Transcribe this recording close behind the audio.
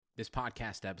This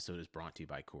podcast episode is brought to you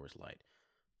by Coors Light.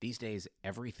 These days,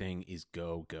 everything is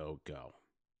go, go, go.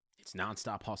 It's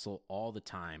nonstop hustle all the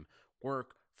time.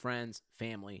 Work, friends,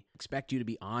 family expect you to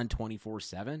be on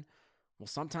 24/7. Well,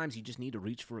 sometimes you just need to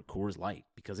reach for a Coors Light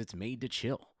because it's made to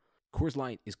chill. Coors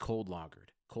Light is cold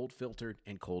lagered, cold filtered,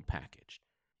 and cold packaged.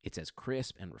 It's as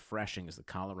crisp and refreshing as the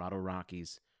Colorado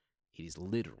Rockies. It is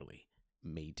literally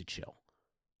made to chill.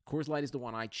 Coors Light is the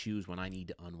one I choose when I need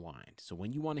to unwind. So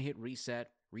when you want to hit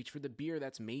reset, reach for the beer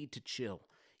that's made to chill.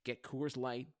 Get Coors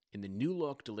Light in the new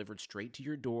look delivered straight to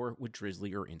your door with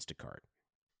Drizzly or Instacart.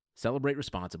 Celebrate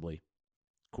responsibly.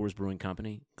 Coors Brewing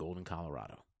Company, Golden,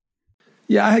 Colorado.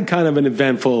 Yeah, I had kind of an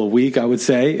eventful week, I would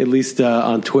say, at least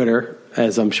on Twitter,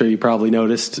 as I'm sure you probably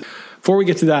noticed. Before we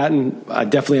get to that, and I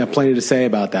definitely have plenty to say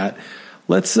about that,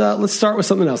 let's start with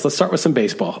something else. Let's start with some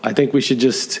baseball. I think we should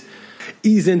just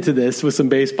ease into this with some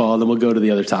baseball, and then we'll go to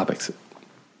the other topics.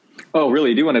 Oh, really?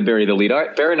 You do want to bury the lead? All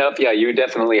right, fair enough. Yeah, you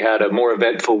definitely had a more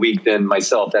eventful week than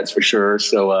myself, that's for sure.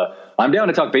 So I'm down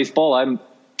to talk baseball. I'm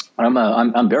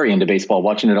very into baseball,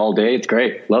 watching it all day. It's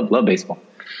great. Love baseball.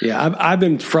 Yeah, I've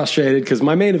been frustrated because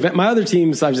my main event, my other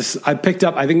teams, I picked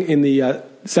up. I think in the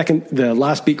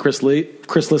last beat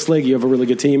Chrisless League, you have a really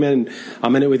good team in.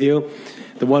 I'm in it with you.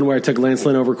 The one where I took Lance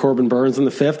Lynn over Corbin Burns in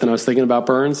the 5th, and I was thinking about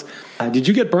Burns. Did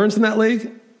you get Burns in that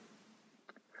league?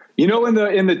 You know,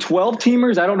 in the 12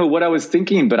 teamers, I don't know what I was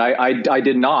thinking, but I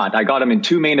did not. I got him in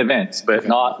 2 main events, but okay.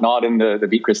 not in the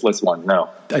beat Chrisless one. No,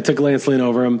 I took Lance Lynn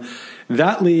over him.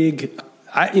 That league,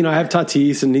 I have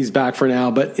Tatis and he's back for now,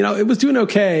 but it was doing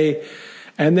okay.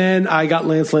 And then I got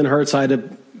Lance Lynn hurt, so I had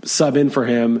to sub in for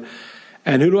him.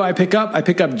 And who do I pick up? I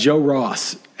pick up Joe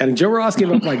Ross. And Joe Ross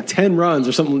gave up like 10 runs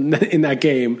or something in that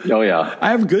game. Oh, yeah. I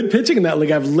have good pitching in that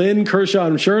league. I have Lynn, Kershaw,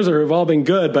 and Scherzer who have all been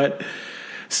good. But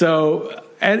so,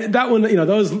 and that one,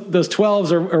 those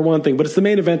 12s are one thing, but it's the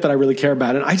main event that I really care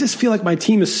about. And I just feel like my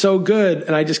team is so good,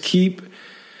 and I just keep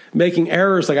making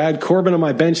errors. Like I had Corbin on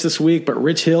my bench this week, but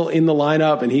Rich Hill in the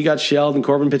lineup, and he got shelled, and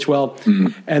Corbin pitched well. Mm-hmm.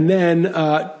 And then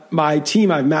my team,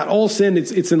 I have Matt Olson.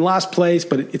 It's in last place,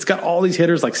 but it's got all these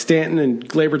hitters like Stanton and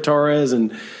Gleyber Torres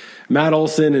and Matt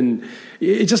Olson, and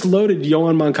it just loaded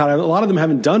Yohan Moncada. A lot of them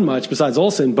haven't done much besides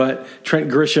Olson, but Trent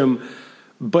Grisham.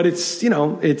 But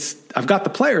I've got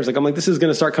the players. Like I'm like, this is going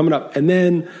to start coming up. And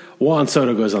then Juan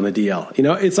Soto goes on the DL.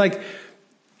 It's like,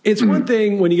 it's one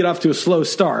thing when you get off to a slow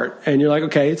start and you're like,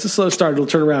 okay, it's a slow start, it'll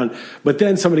turn around. But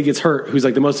then somebody gets hurt who's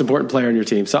like the most important player on your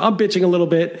team. So I'm bitching a little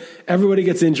bit. Everybody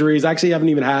gets injuries. I actually haven't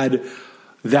even had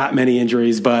that many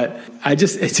injuries, but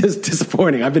it's just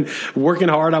disappointing. I've been working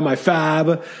hard on my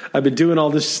fab. I've been doing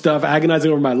all this stuff,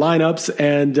 agonizing over my lineups,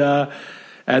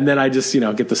 and then I just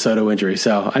get the Soto injury.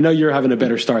 So I know you're having a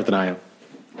better start than I am.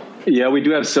 Yeah, we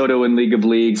do have Soto in League of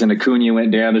Leagues, and Acuna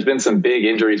went down. There's been some big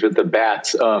injuries with the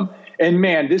bats. And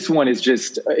man, this one is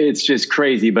it's just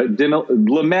crazy. But Dinelson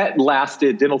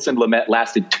Lamet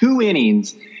lasted 2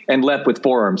 innings and left with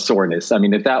forearm soreness. I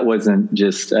mean, if that wasn't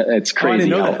just, it's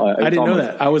crazy. I didn't know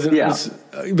that. I wasn't, yeah.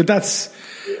 But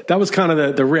that was kind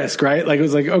of the risk, right? Like it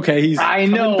was like, okay, he's I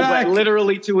know, back. But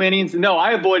literally 2 innings. No,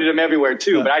 I avoided him everywhere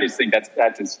too, but I just think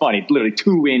that's just funny. Literally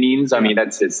 2 innings. I mean,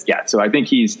 that's his, yeah. So I think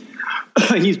he's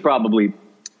probably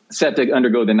set to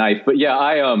undergo the knife, but yeah,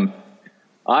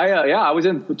 I was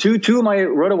in two of my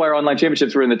RotoWire online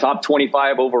championships were in the top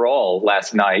 25 overall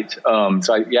last night.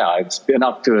 It's been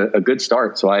up to a good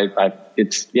start. So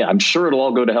I'm sure it'll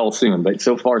all go to hell soon, but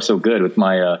so far so good with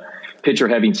my pitcher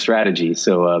heavy strategy.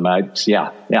 So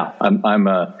I'm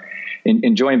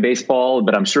enjoying baseball,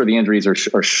 but I'm sure the injuries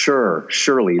are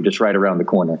surely just right around the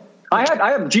corner.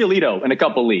 I have Giolito in a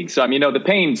couple leagues. So, the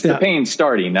pain's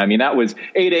starting. I mean, that was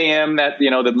 8 a.m.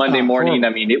 the Monday morning.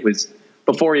 Cool. I mean, it was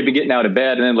before he'd been getting out of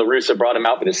bed, and then La Russa brought him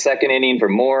out for the 2nd inning for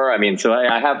more. I mean, so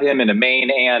I have him in a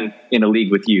main and in a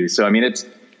league with you. So, I mean,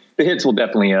 the hits will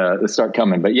definitely start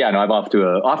coming. But yeah, no, I'm off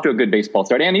to a good baseball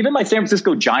start. And even my San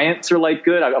Francisco Giants are like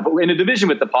good. In a division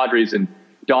with the Padres and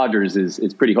Dodgers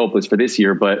is pretty hopeless for this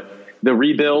year, but the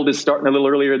rebuild is starting a little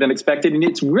earlier than expected. And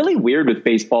it's really weird with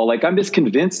baseball. Like, I'm just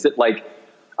convinced that, like,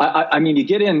 I mean, you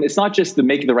get in, it's not just the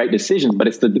making the right decisions, but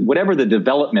it's whatever the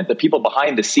development, the people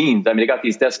behind the scenes. I mean, they got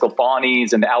these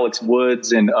Descalfanis and Alex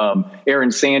Woods and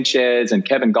Aaron Sanchez and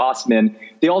Kevin Gossman.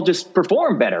 They all just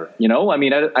perform better, I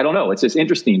mean, I don't know. It's just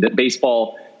interesting that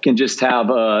baseball can just have,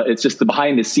 it's just the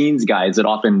behind the scenes guys that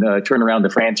often turn around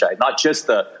the franchise, not just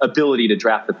the ability to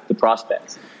draft the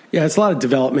prospects. Yeah, it's a lot of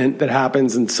development that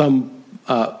happens in some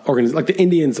organizations. Like the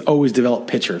Indians always develop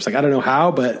pitchers. Like, I don't know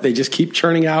how, but they just keep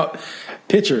churning out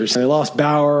pitchers. They lost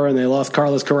Bauer and they lost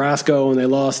Carlos Carrasco and they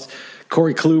lost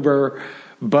Corey Kluber,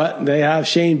 but they have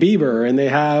Shane Bieber and they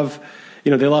have,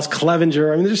 they lost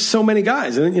Clevenger. I mean, there's so many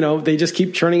guys, and they just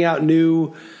keep churning out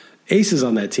new aces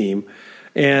on that team.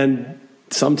 And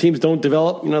some teams don't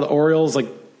develop. The Orioles, like,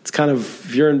 it's kind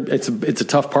of it's a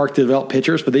tough park to develop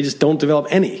pitchers, but they just don't develop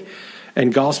any.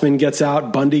 And Gossman gets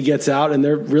out, Bundy gets out, and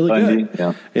they're really good.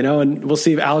 Yeah. And we'll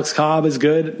see if Alex Cobb is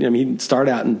good. I mean, he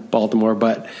started out in Baltimore,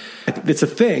 but it's a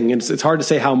thing. And it's hard to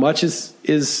say how much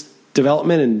is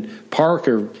development and park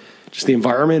or just the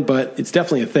environment, but it's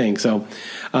definitely a thing. So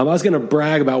I was going to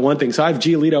brag about one thing. So I have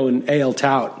Giolito in AL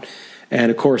Tout,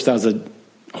 and of course that was a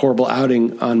horrible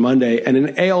outing on Monday. And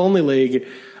in AL only league,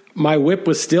 my whip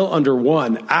was still under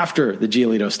 1 after the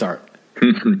Giolito start.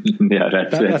 Yeah,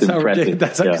 that's how impressive.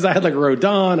 That's because I had like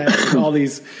Rodon. I had all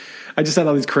these. I just had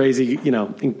all these crazy,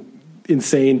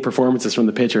 insane performances from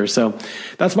the pitcher. So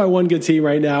that's my one good team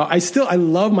right now. I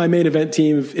love my main event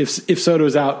team. If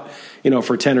Soto's out,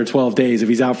 for 10 or 12 days, if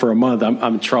he's out for a month,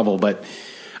 I'm in trouble. But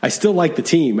I still like the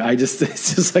team. It's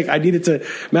just like I needed to.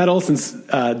 Matt Olson's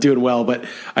doing well, but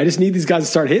I just need these guys to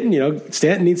start hitting.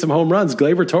 Stanton needs some home runs.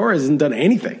 Gleyber Torres hasn't done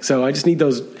anything, so I just need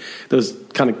those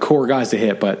kind of core guys to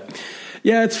hit. But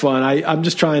yeah, it's fun. I'm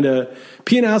just trying to.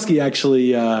 Pianowski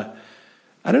actually.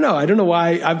 I don't know. I don't know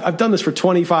why. I've done this for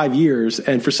 25 years,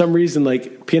 and for some reason,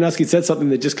 like Pianowski said something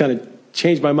that just kind of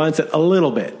changed my mindset a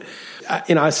little bit.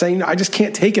 I was saying I just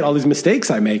can't take it. All these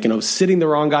mistakes I make. Sitting the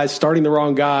wrong guy, starting the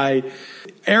wrong guy.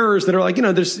 Errors that are like,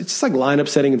 it's just like lineup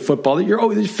setting in football. You're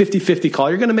always 50-50 call.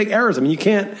 You're going to make errors. I mean, you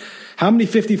can't, how many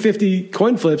 50-50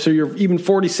 coin flips or you're even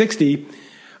 40-60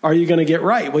 are you going to get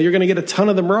right? Well, you're going to get a ton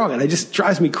of them wrong. And it just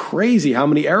drives me crazy how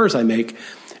many errors I make.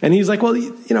 And he's like, well,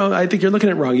 I think you're looking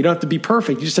at it wrong. You don't have to be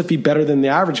perfect. You just have to be better than the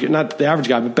average, not the average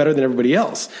guy, but better than everybody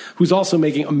else who's also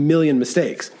making a million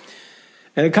mistakes.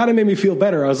 And it kind of made me feel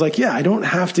better. I was like, yeah, I don't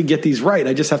have to get these right.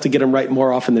 I just have to get them right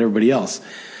more often than everybody else.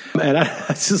 And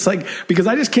it's just like, because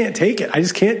I just can't take it. I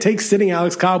just can't take sitting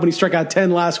Alex Cobb when he struck out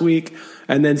 10 last week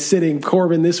and then sitting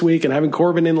Corbin this week and having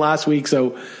Corbin in last week.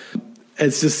 So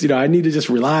it's just, I need to just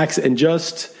relax and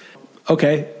just,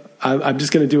 okay, I'm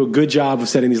just going to do a good job of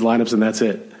setting these lineups and that's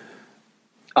it.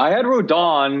 I had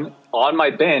Rodon on my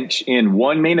bench in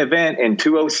 1 main event and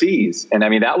 2 OCs. And I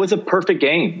mean, that was a perfect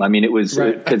game. I mean, it was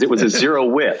because it was a 0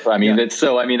 whip. I mean, that's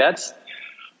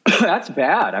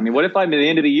bad. I mean, what if I'm at the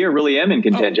end of the year really am in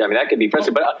contention? I mean, that could be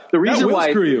impressive. But the reason that will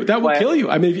screw you. That will kill you.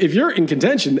 I mean, if you're in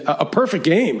contention, a perfect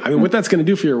game. I mean, what that's going to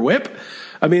do for your whip.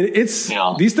 I mean,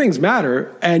 these things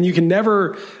matter, and you can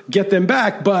never get them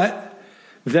back. But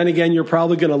then again, you're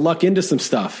probably going to luck into some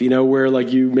stuff, where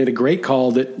like you made a great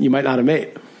call that you might not have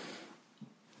made.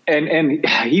 And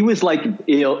he was like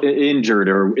injured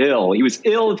or ill. He was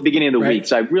ill at the beginning of the week.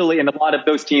 So and a lot of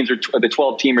those teams are the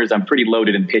 12 teamers. I'm pretty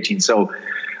loaded in pitching. So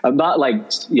I'm not like,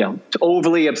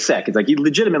 overly upset. It's like he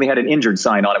legitimately had an injured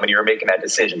sign on him when you were making that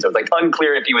decision. So it's like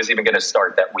unclear if he was even going to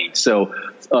start that week. So,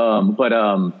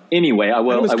 anyway, I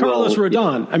will. It was Carlos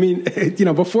Rodon. I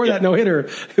mean, before that no hitter,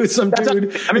 it was some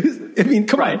dude.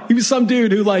 Come on. He was some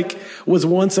dude who was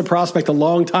once a prospect a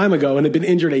long time ago and had been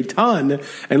injured a ton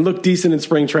and looked decent in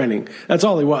spring training. That's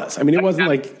all he was. I mean, it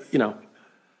wasn't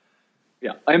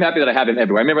Yeah, I'm happy that I have him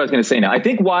everywhere. I remember I was going to say now. I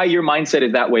think why your mindset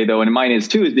is that way, though, and mine is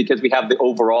too, is because we have the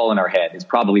overall in our head. Is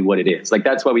probably what it is. Like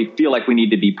that's why we feel like we need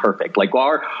to be perfect. Like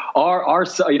our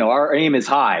aim is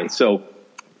high, so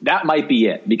that might be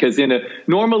it. Because in a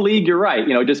normal league, you're right.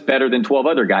 Just better than 12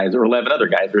 other guys or 11 other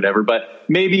guys or whatever. But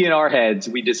maybe in our heads,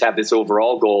 we just have this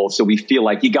overall goal, so we feel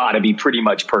like you got to be pretty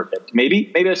much perfect.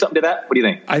 Maybe there's something to that. What do you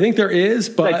think? I think there is,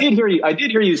 but I did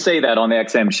hear you say that on the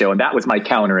XM show, and that was my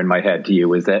counter in my head to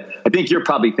you. Is that I think you're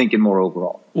probably thinking more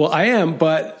overall. Well, I am,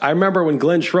 but I remember when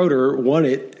Glenn Schroeder won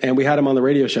it, and we had him on the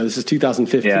radio show. This is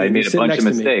 2015. Yeah, he made a bunch of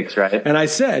mistakes, right? And I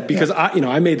said, because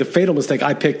I made the fatal mistake.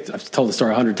 I've told the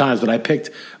story 100 times, but I picked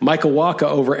Michael Wacha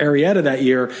over Arrieta that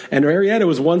year, and Arrieta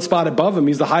was one spot above him.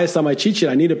 He's the highest on my cheat sheet.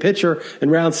 I need a pitcher in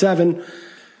round 7.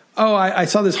 Oh, I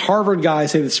saw this Harvard guy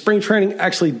say that spring training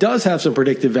actually does have some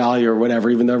predictive value or whatever,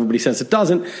 even though everybody says it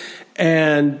doesn't.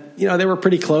 And, they were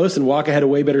pretty close, and Wacha had a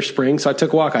way better spring. So I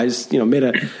took Wacha. I just, made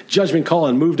a judgment call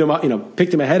and moved him up,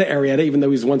 picked him ahead of Arrieta, even though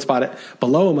he was one spot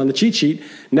below him on the cheat sheet.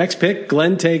 Next pick,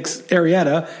 Glenn takes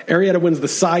Arrieta. Arrieta wins the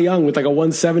Cy Young with like a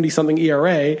 170-something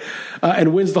ERA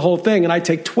and wins the whole thing. And I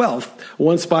take 12th,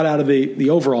 one spot out of the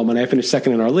overall money. I finished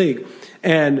second in our league.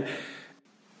 And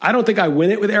I don't think I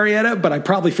win it with Arrieta, but I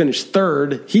probably finished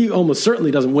third. He almost certainly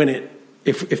doesn't win it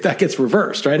if that gets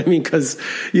reversed, right? I mean, because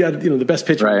you had the best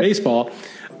pitcher in baseball.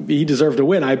 He deserved to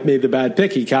win. I made the bad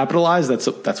pick. He capitalized.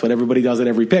 That's what everybody does at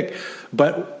every pick.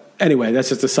 But anyway, that's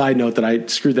just a side note that I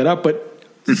screwed that up. But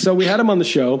so we had him on the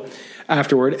show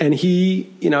afterward, and he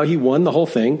won the whole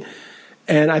thing.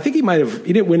 And I think he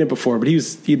didn't win it before, but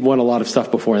he'd won a lot of stuff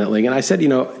before in that league. And I said,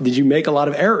 did you make a lot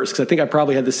of errors? Because I think I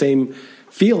probably had the same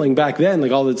feeling back then,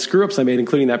 like all the screw ups I made,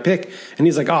 including that pick. And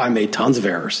he's like, I made tons of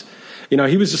errors.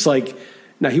 He was just like,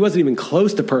 no, he wasn't even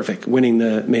close to perfect winning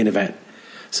the main event.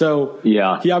 So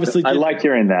yeah, he obviously I like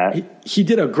hearing that. He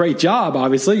did a great job,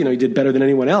 obviously. He did better than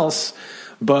anyone else,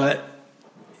 but,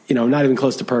 not even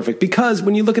close to perfect. Because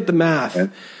when you look at the math,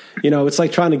 it's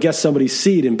like trying to guess somebody's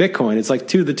seed in Bitcoin. It's like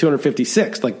 2 to the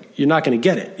 256. Like, you're not going to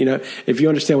get it. If you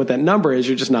understand what that number is,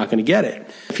 you're just not going to get it.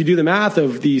 If you do the math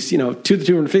of these, 2 to the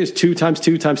 250 is 2 times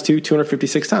 2 times 2,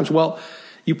 256 times. Well,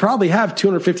 you probably have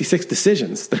 256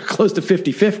 decisions that are close to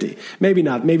 50-50. Maybe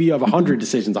not. Maybe you have 100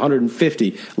 decisions,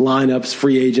 150 lineups,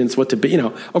 free agents, what to be,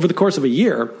 over the course of a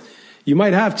year, you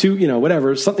might have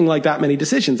something like that many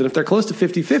decisions. And if they're close to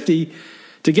 50-50,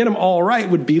 to get them all right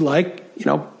would be like,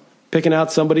 picking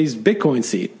out somebody's Bitcoin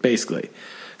seed, basically.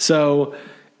 So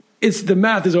the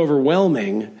math is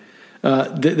overwhelming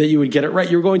that you would get it right.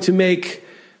 You're going to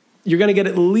get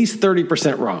at least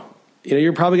 30% wrong.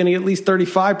 You're probably going to get at least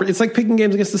 35%. It's like picking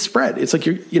games against the spread. It's like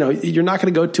you're not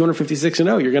going to go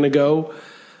 256-0. You're going to go.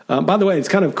 By the way, it's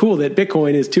kind of cool that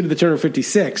Bitcoin is 2 to the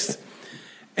 256,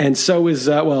 and so is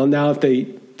now if the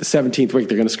 17th week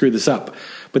they're going to screw this up,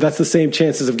 but that's the same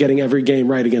chances of getting every game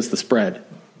right against the spread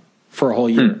for a whole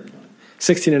year.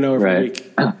 16-0 every week.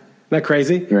 Isn't that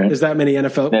crazy? Right. There's that many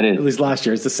NFL, at least last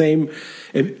year. It's the same.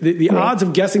 The odds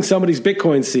of guessing somebody's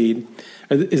Bitcoin seed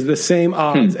is the same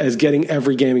odds as getting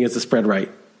every game against the spread right.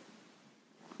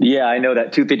 Yeah, I know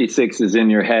that 256 is in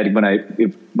your head when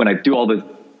I do all the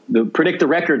predict the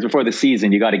records before the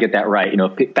season. You got to get that right.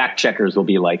 Fact checkers will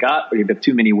be like, you have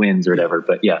too many wins or whatever.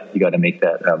 But yeah, you got to make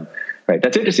that right.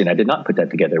 That's interesting. I did not put that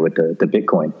together with the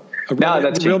Bitcoin.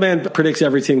 Real man predicts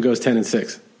every team goes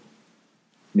 10-6.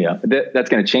 Yeah, that's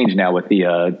going to change now with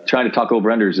the trying to talk over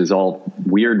unders is all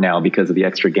weird now because of the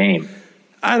extra game.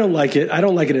 I don't like it. I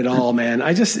don't like it at all, man.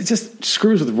 It just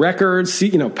screws with records,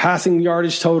 passing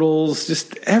yardage totals,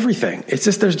 just everything. It's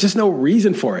just, there's just no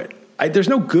reason for it. There's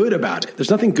no good about it. There's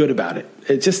nothing good about it.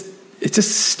 It's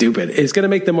just stupid. It's going to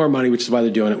make them more money, which is why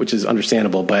they're doing it, which is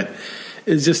understandable. But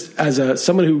it's just, as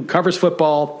someone who covers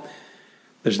football,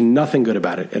 there's nothing good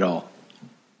about it at all.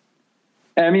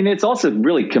 I mean, it's also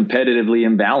really competitively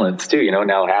imbalanced too.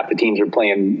 Now half the teams are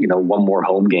playing, one more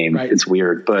home game. Right. It's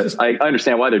weird, but I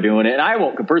understand why they're doing it. And I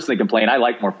won't personally complain. I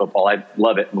like more football. I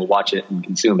love it and we'll watch it and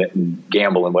consume it and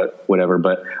gamble and whatever.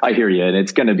 But I hear you, and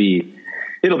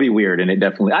it'll be weird. And it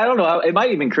definitely, I don't know. It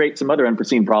might even create some other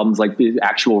unforeseen problems like the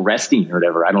actual resting or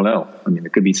whatever. I don't know. I mean, there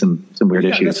could be some weird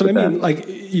issues. That's what I mean. Like,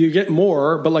 you get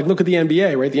more, but like, look at the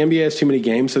NBA, right? The NBA has too many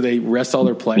games, so they rest all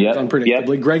their players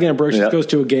unpredictably. Greg Ambrosius goes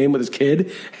to a game with his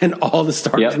kid and all the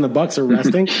starters in the Bucks are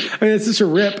resting. I mean, it's just a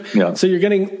rip. Yeah. So you're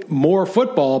getting more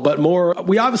football, but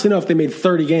we obviously know if they made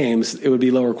 30 games, it would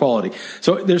be lower quality.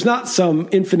 So there's not some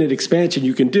infinite expansion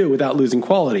you can do without losing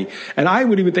quality. And I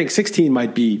would even think 16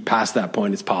 might be past that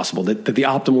point. It's possible that the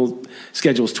optimal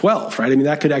schedule is 12, right? I mean,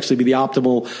 that could actually be the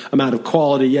optimal amount of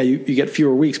quality. Yeah, you get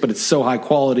fewer weeks, but it's so high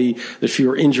quality. There's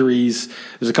fewer injuries.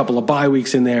 There's a couple of bye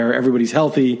weeks in there. Everybody's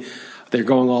healthy. They're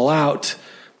going all out.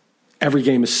 Every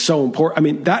game is so important. I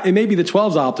mean, it may be the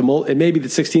 12's optimal. It may be the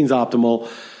 16's optimal,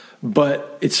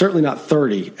 but it's certainly not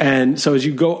 30. And so as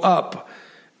you go up,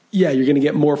 you're going to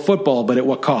get more football, but at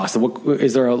what cost?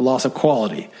 Is there a loss of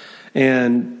quality?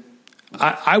 And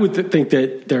I would think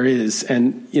that there is,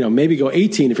 and maybe go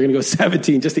 18 if you're going to go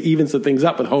 17 just to even some things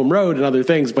up with home road and other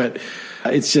things. But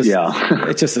it's just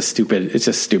It's just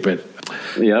stupid.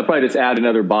 Yeah, I'll probably just add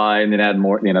another bye and then add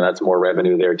more. That's more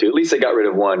revenue there too. At least they got rid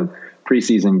of one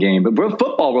preseason game. But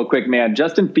football, real quick, man.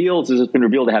 Justin Fields has just been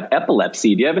revealed to have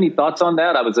epilepsy. Do you have any thoughts on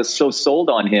that? I was just so sold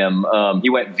on him. He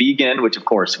went vegan, which of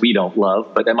course we don't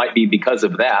love, but that might be because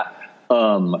of that. I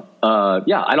don't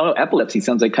know. Epilepsy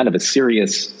sounds like kind of a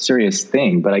serious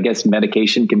thing, but I guess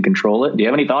medication can control it. Do you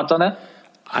have any thoughts on that?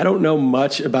 I don't know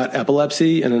much about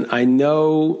epilepsy, and I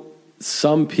know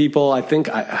some people, I think,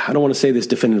 I don't want to say this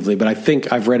definitively, but I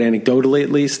think I've read anecdotally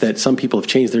at least that some people have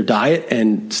changed their diet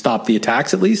and stopped the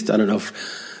attacks at least. I don't know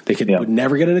if they would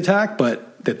never get an attack,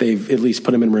 but that they've at least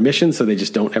put them in remission so they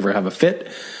just don't ever have a fit.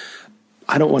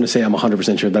 I don't want to say I'm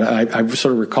 100% sure, but I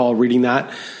sort of recall reading that.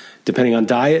 Depending on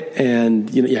diet, and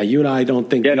you and I don't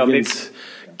think vegans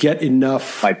get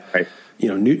enough,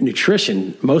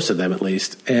 nutrition. Most of them, at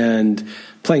least. And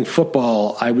playing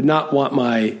football, I would not want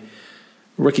my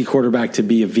rookie quarterback to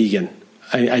be a vegan.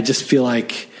 I just feel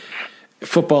like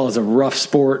football is a rough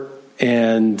sport,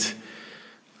 and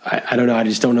I don't know. I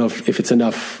just don't know if it's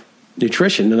enough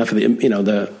nutrition, enough of the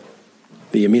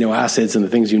amino acids and the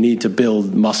things you need to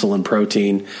build muscle and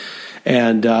protein.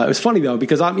 And it was funny though,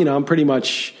 because I'm pretty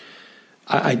much,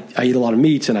 I eat a lot of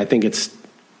meats, and I think it's,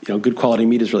 good quality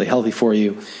meat is really healthy for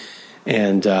you.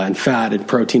 And fat and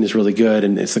protein is really good.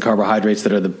 And it's the carbohydrates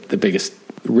that are the biggest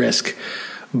risk.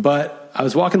 But I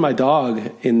was walking my dog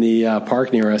in the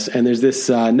park near us, and there's this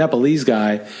Nepalese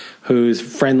guy who's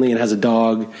friendly and has a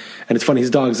dog. And it's funny, his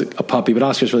dog's a puppy, but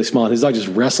Oscar's really small. And his dog just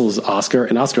wrestles Oscar,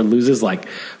 and Oscar loses like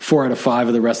 4 out of 5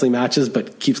 of the wrestling matches,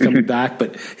 but keeps coming back.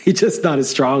 But he's just not as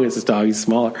strong as his dog. He's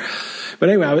smaller. But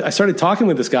anyway, I started talking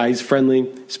with this guy. He's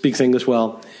friendly, speaks English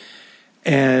well.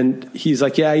 And he's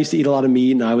like, yeah, I used to eat a lot of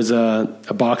meat, and I was a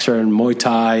boxer in Muay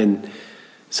Thai and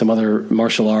some other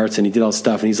martial arts, and he did all this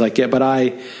stuff. And he's like, yeah, but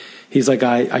I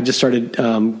just started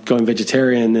going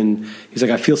vegetarian, and he's like,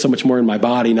 I feel so much more in my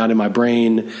body, not in my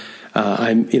brain.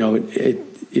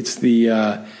 It's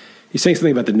the he's saying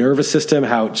something about the nervous system,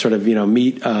 how it sort of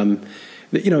meat, in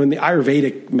the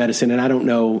Ayurvedic medicine, and I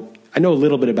know a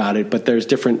little bit about it, but there's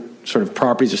different sort of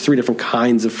properties. There's 3 different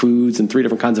kinds of foods and 3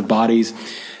 different kinds of bodies.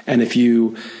 And if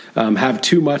you have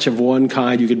too much of one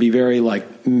kind, you could be very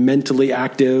like mentally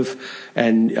active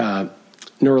and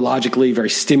neurologically very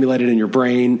stimulated in your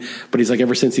brain. But he's like,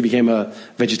 ever since he became a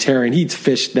vegetarian, he eats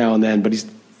fish now and then, but he's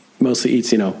mostly eats,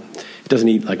 he doesn't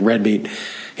eat like red meat.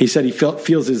 He said he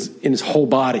feels in his whole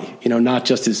body, not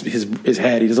just his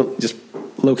head. He doesn't just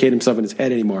locate himself in his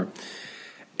head anymore.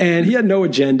 And he had no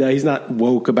agenda. He's not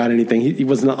woke about anything. He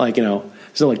was not like,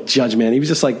 there's no like judgment. He was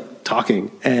just like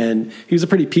talking, and he was a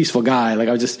pretty peaceful guy. Like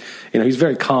I was just, he was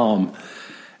very calm.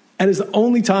 And it's the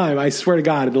only time, I swear to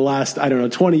God, in the last,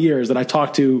 20 years that I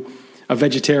talked to a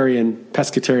vegetarian,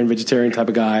 pescatarian, vegetarian type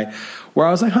of guy, where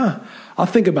I was like, I'll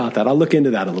think about that. I'll look into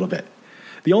that a little bit.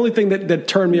 The only thing that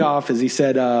turned me off is he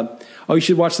said, you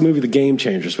should watch the movie The Game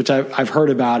Changers, which I've heard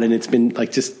about, and it's been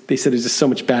like they said there's just so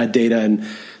much bad data and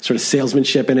sort of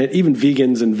salesmanship in it. Even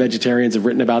vegans and vegetarians have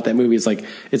written about that movie. It's like,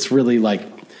 it's really like,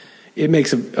 it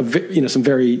makes some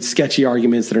very sketchy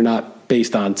arguments that are not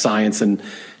based on science and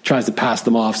tries to pass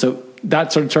them off. So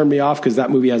that sort of turned me off, because that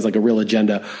movie has like a real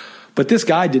agenda. But this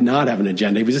guy did not have an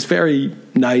agenda. He was just very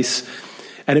nice.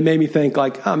 And it made me think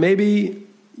like, maybe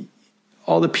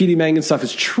all the PD Mangan stuff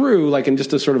is true, like in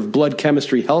just a sort of blood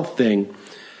chemistry health thing,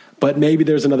 but maybe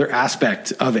there's another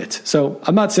aspect of it. So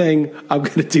I'm not saying I'm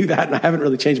going to do that, and I haven't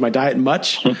really changed my diet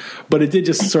much, but it did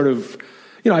just sort of,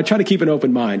 I try to keep an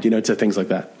open mind, to things like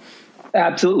that.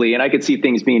 Absolutely. And I could see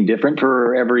things being different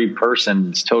for every person.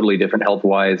 It's totally different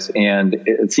health-wise. And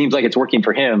it seems like it's working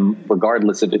for him,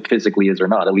 regardless if it physically is or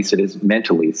not. At least it is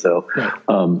mentally. So, right.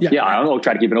 I don't know,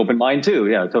 try to keep an open mind too.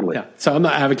 Yeah, totally. Yeah. So I'm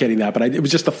not advocating that, but it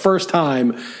was just the first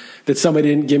time that somebody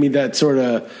didn't give me that sort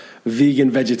of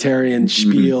vegan, vegetarian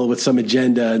spiel with some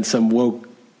agenda and some woke,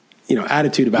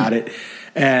 attitude about it.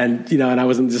 And, and I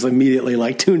wasn't just immediately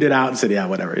like tuned it out and said, yeah,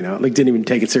 whatever, like didn't even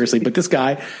take it seriously. But this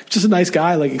guy, just a nice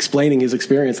guy, like explaining his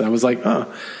experience. And I was like,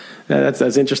 oh, that's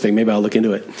interesting. Maybe I'll look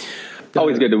into it.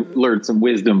 Always good to learn some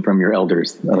wisdom from your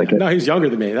elders. I like it. No, he's younger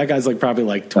than me. That guy's like probably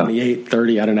like 28,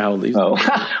 30. I don't know how old he is. Oh,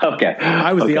 okay.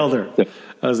 I was the elder.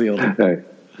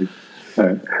 All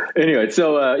right. Anyway,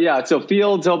 so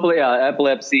Fields, hopefully,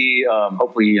 epilepsy,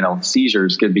 hopefully,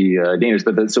 seizures could be dangerous.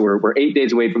 But so we're 8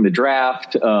 days away from the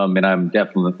draft, and I'm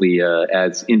definitely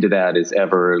as into that as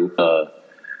ever.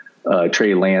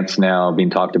 Trey Lance now being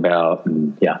talked about,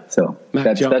 and so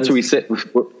that's where we sit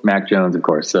with Mac Jones, of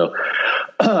course. So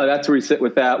that's where we sit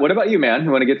with that. What about you, man?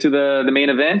 You want to get to the main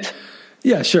event?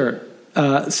 Yeah, sure.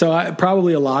 So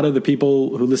probably a lot of the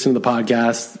people who listen to the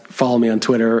podcast follow me on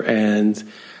Twitter, and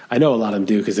I know a lot of them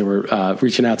do because they were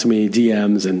reaching out to me,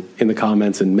 DMs and in the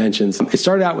comments and mentions. It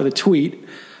started out with a tweet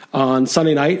on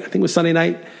Sunday night. I think it was Sunday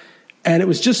night. And it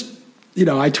was just,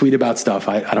 I tweet about stuff.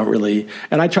 I don't really,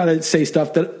 and I try to say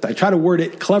stuff that I try to word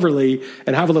it cleverly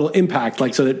and have a little impact,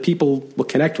 like so that people will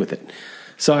connect with it.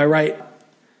 So I write,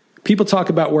 people talk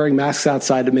about wearing masks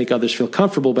outside to make others feel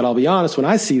comfortable, but I'll be honest, when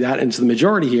I see that, and it's the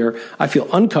majority here, I feel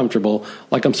uncomfortable,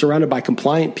 like I'm surrounded by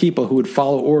compliant people who would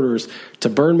follow orders to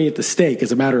burn me at the stake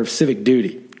as a matter of civic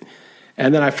duty.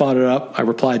 And then I followed it up, I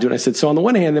replied to it, I said, so on the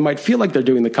one hand, they might feel like they're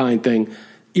doing the kind thing,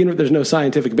 even if there's no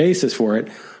scientific basis for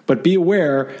it, but be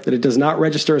aware that it does not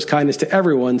register as kindness to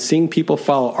everyone. Seeing people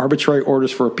follow arbitrary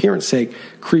orders for appearance sake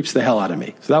creeps the hell out of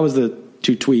me. So that was the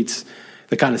 2 tweets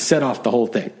that kind of set off the whole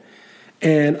thing.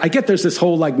 And I get there's this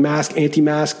whole like mask,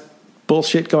 anti-mask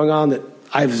bullshit going on that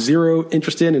I have zero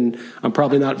interest in, and I'm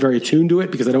probably not very attuned to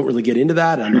it because I don't really get into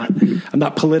that. I'm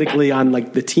not politically on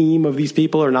like the team of these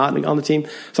people or not on the team,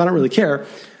 so I don't really care.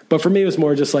 But for me, it was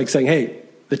more just like saying, hey,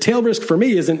 the tail risk for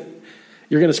me isn't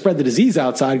you're going to spread the disease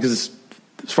outside, because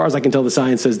as far as I can tell, the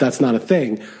science says that's not a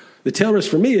thing. The tail risk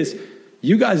for me is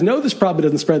you guys know this probably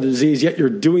doesn't spread the disease, yet you're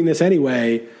doing this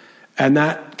anyway. And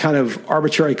that kind of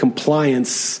arbitrary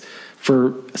compliance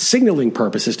for signaling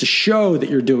purposes to show that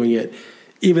you're doing it,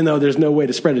 even though there's no way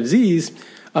to spread a disease,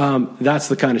 that's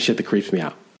the kind of shit that creeps me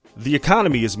out. The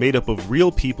economy is made up of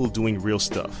real people doing real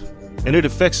stuff, and it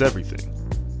affects everything.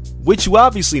 Which you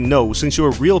obviously know since you're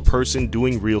a real person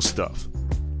doing real stuff.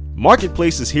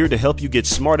 Marketplace is here to help you get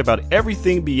smart about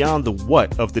everything beyond the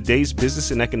what of the day's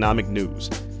business and economic news.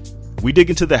 We dig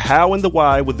into the how and the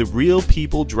why with the real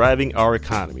people driving our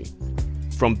economy.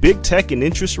 From big tech and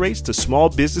interest rates to small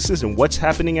businesses and what's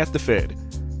happening at the Fed.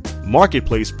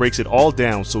 Marketplace breaks it all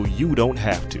down so you don't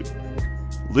have to.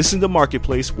 Listen to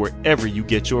Marketplace wherever you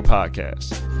get your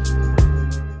podcasts.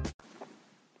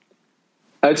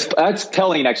 That's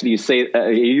telling, actually. You say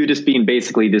you just being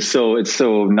basically just it's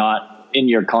so not in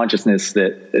your consciousness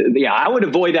that I would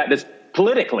avoid that just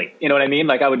politically. You know what I mean?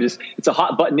 Like it's a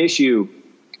hot button issue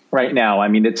right now. I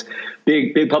mean, it's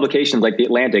big publications like The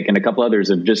Atlantic and a couple others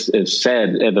have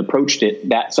approached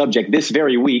that subject this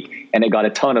very week, and it got a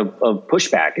ton of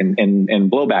pushback and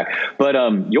blowback.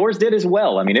 But yours did as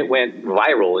well. I mean, it went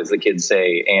viral, as the kids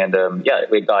say, and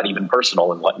it got even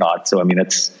personal and whatnot. So I mean,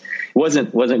 it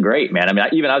wasn't great, man. I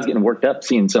mean, I was getting worked up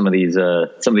seeing some of these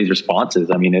responses.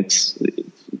 I mean, So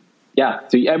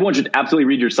everyone should absolutely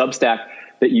read your Substack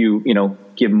that you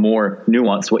give more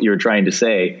nuance to what you were trying to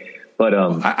say. But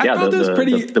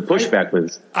the pushback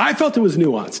was. I felt it was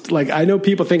nuanced. Like, I know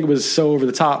people think it was so over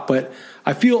the top, but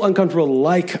I feel uncomfortable.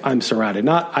 Like I'm surrounded,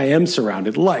 not I am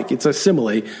surrounded. Like it's a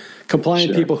simile.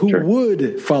 Compliant people who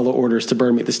would follow orders to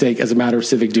burn me at the stake as a matter of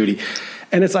civic duty,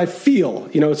 and I feel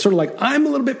it's sort of like I'm a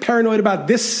little bit paranoid about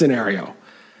this scenario.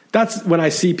 That's when I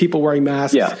see people wearing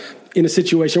masks. Yeah. In a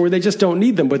situation where they just don't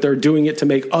need them, but they're doing it to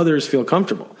make others feel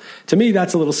comfortable. To me,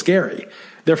 that's a little scary.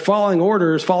 They're following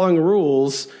orders, following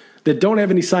rules that don't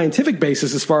have any scientific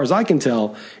basis, as far as I can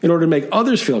tell, in order to make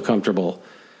others feel comfortable.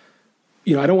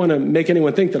 I don't want to make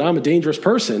anyone think that I'm a dangerous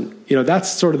person. That's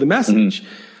sort of the message.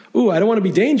 Mm-hmm. Ooh, I don't want to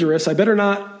be dangerous. I better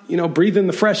not, breathe in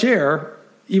the fresh air,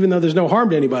 even though there's no harm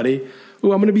to anybody.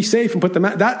 Ooh, I'm going to be safe and put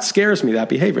that scares me, that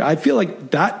behavior. I feel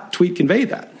like that tweet conveyed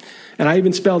that. And I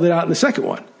even spelled it out in the second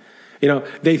one.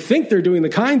 They think they're doing the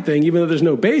kind thing, even though there's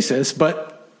no basis,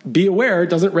 but be aware, it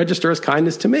doesn't register as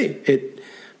kindness to me.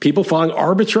 People following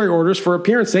arbitrary orders for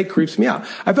appearance sake creeps me out.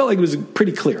 I felt like it was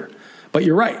pretty clear. But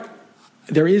you're right.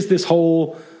 There is this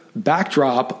whole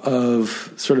backdrop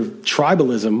of sort of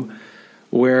tribalism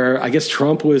where I guess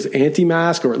Trump was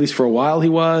anti-mask, or at least for a while he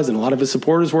was, and a lot of his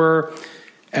supporters were.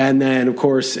 And then, of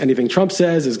course, anything Trump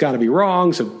says has got to be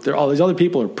wrong. So all these other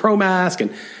people are pro-mask,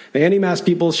 and the anti-mask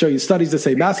people show you studies that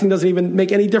say masking doesn't even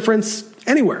make any difference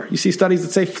anywhere. You see studies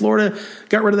that say Florida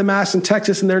got rid of the masks in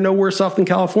Texas and they're no worse off than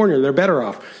California. They're better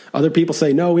off. Other people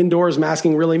say, no, indoors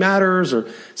masking really matters.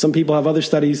 Or some people have other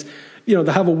studies, they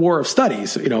have a war of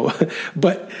studies,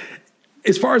 But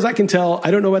as far as I can tell,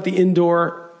 I don't know about the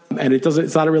indoor, and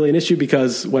it's not really an issue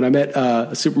because when I'm at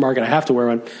a supermarket, I have to wear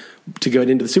one to go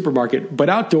into the supermarket. But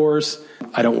outdoors,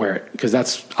 I don't wear it because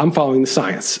I'm following the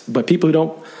science. But people who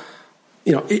don't,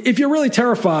 if you're really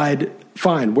terrified,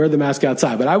 fine, wear the mask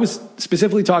outside. But I was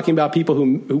specifically talking about people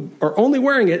who are only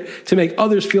wearing it to make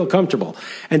others feel comfortable.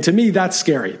 And to me, that's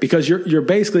scary because you're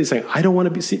basically saying, I don't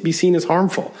want to be seen as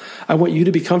harmful. I want you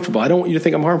to be comfortable. I don't want you to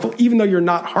think I'm harmful, even though you're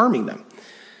not harming them.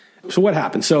 So what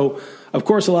happened? So, of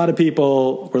course, a lot of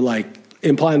people were like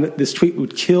implying that this tweet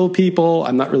would kill people.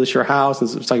 I'm not really sure how,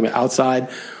 since I was talking about outside.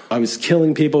 I was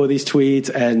killing people with these tweets,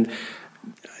 and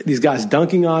these guys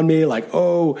dunking on me like,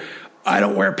 oh, I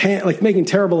don't wear pants, like making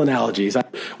terrible analogies.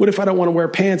 What if I don't want to wear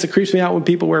pants? It creeps me out when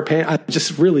people wear pants.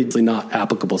 Just really not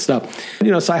applicable stuff.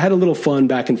 So I had a little fun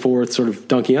back and forth, sort of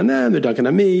dunking on them. They're dunking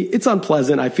on me. It's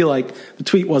unpleasant. I feel like the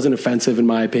tweet wasn't offensive in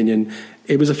my opinion.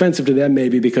 It was offensive to them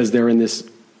maybe because they're in this,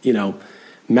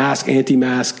 mask,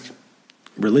 anti-mask,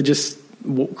 religious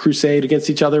crusade against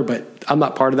each other. But I'm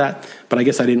not part of that. But I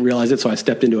guess I didn't realize it, so I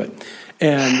stepped into it.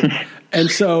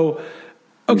 And so...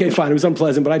 Okay, fine. It was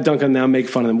unpleasant, but I dunk on them, make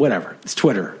fun of them, whatever. It's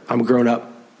Twitter. I'm grown up.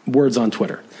 Words on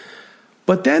Twitter.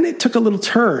 But then it took a little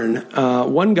turn.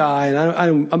 One guy, and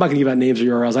I'm not going to give out names or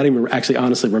URLs. I didn't even actually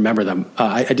honestly remember them.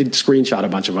 I did screenshot a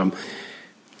bunch of them.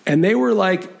 And they were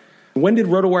like, when did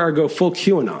RotoWire go full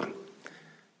QAnon?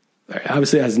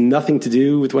 Obviously, it has nothing to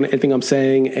do with anything I'm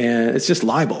saying, and it's just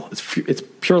libel. It's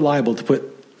pure libel to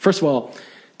put, first of all,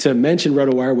 to mention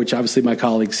RotoWire, which obviously my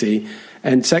colleagues see,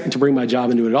 and second, to bring my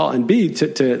job into it all, and B,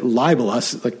 to libel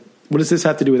us. Like, what does this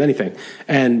have to do with anything?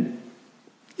 And,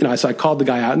 so I called the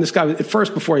guy out, and this guy, at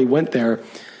first, before he went there,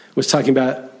 was talking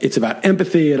about, it's about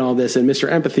empathy and all this, and Mr.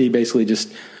 Empathy basically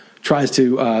just tries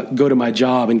to go to my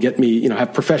job and get me,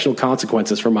 have professional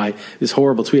consequences for this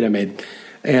horrible tweet I made,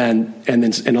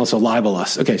 and also libel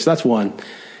us. Okay, so that's one.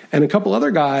 And a couple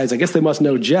other guys, I guess they must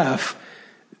know Jeff.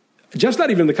 Jeff's not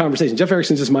even in the conversation. Jeff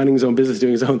Erickson's just minding his own business,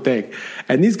 doing his own thing.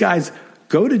 And these guys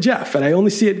go to Jeff, and I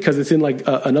only see it because it's in like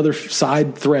another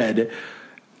side thread.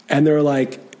 And they're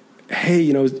like, hey,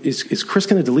 is Chris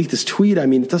going to delete this tweet? I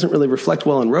mean, it doesn't really reflect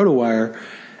well on RotoWire.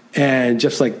 And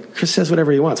Jeff's like, Chris says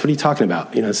whatever he wants. What are you talking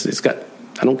about?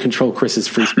 I don't control Chris's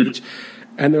free speech.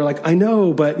 And they're like, I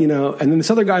know, but, and then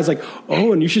this other guy's like,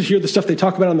 oh, and you should hear the stuff they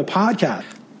talk about on the podcast.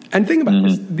 And think about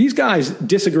this. These guys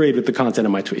disagreed with the content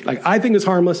of my tweet. Like, I think it's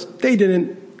harmless. They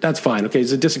didn't. That's fine. Okay,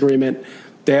 it's a disagreement.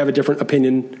 They have a different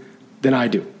opinion than I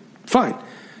do. Fine.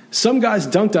 Some guys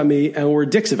dunked on me and were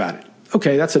dicks about it.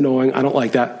 Okay, that's annoying. I don't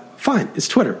like that. Fine. It's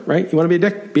Twitter, right? You want to be a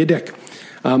dick? Be a dick.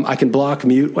 I can block,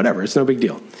 mute, whatever. It's no big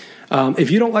deal.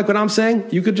 If you don't like what I'm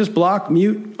saying, you could just block,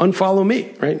 mute, unfollow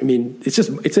me, right? I mean, it's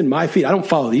in my feed. I don't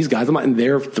follow these guys. I'm not in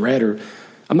their thread, or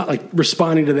I'm not like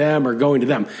responding to them or going to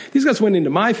them. These guys went into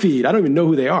my feed. I don't even know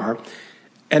who they are.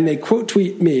 And they quote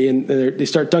tweet me, and they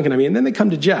start dunking on me. And then they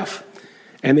come to Jeff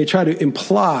and they try to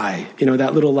imply,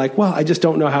 that little like, well, I just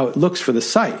don't know how it looks for the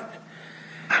site.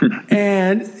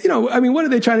 And, what are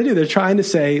they trying to do? They're trying to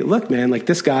say, look, man, like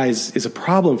this guy is a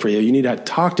problem for you. You need to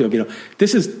talk to him.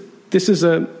 This is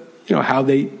how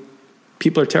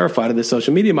people are terrified of the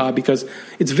social media mob because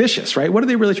it's vicious, right? What are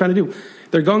they really trying to do?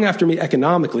 They're going after me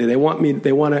economically. They want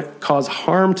to cause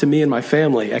harm to me and my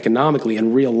family economically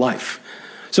in real life.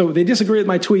 So they disagree with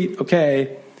my tweet,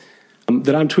 okay,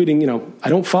 that I'm tweeting, I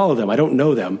don't follow them. I don't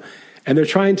know them. And they're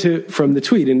trying to, from the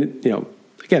tweet, and,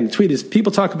 again, the tweet is,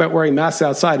 people talk about wearing masks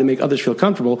outside to make others feel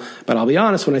comfortable, but I'll be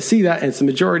honest, when I see that, and it's the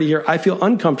majority here, I feel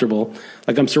uncomfortable,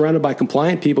 like I'm surrounded by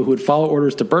compliant people who would follow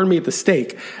orders to burn me at the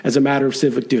stake as a matter of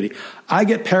civic duty. I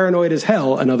get paranoid as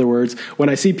hell, in other words, when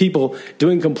I see people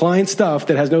doing compliant stuff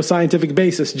that has no scientific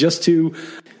basis just to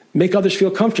make others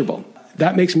feel comfortable.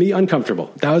 That makes me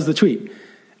uncomfortable. That was the tweet.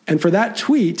 And for that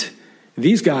tweet,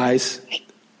 these guys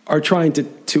are trying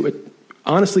to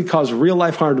honestly cause real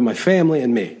life harm to my family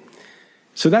and me.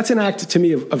 So that's an act to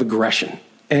me of aggression.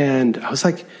 And I was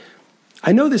like,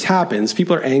 I know this happens.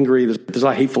 People are angry. There's a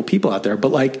lot of hateful people out there.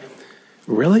 But like,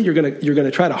 really? You're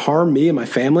gonna try to harm me and my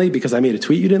family because I made a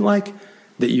tweet you didn't like?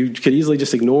 That you could easily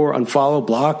just ignore, unfollow,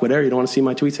 block, whatever. You don't want to see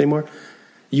my tweets anymore?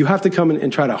 You have to come in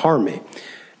and try to harm me.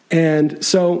 And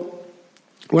so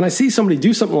when I see somebody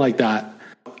do something like that,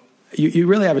 you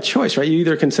really have a choice, right? You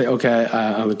either can say, okay,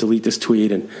 I'm going to delete this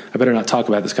tweet and I better not talk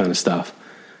about this kind of stuff.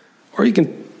 Or you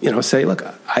can, say, look,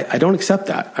 I don't accept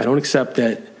that. I don't accept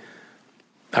that.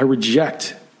 I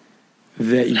reject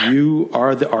that you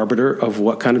are the arbiter of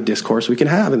what kind of discourse we can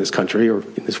have in this country or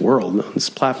in this world, on this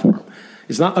platform.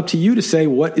 It's not up to you to say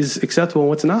what is acceptable and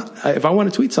what's not. If I want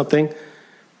to tweet something,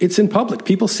 it's in public.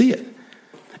 People see it.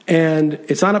 And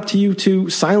it's not up to you to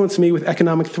silence me with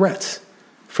economic threats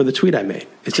for the tweet I made.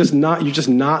 It's just not, you're just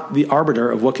not the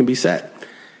arbiter of what can be said.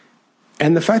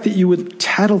 And the fact that you would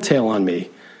tattletale on me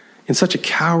in such a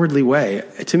cowardly way,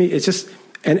 to me, it's just,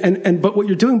 but what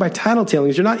you're doing by tattletaling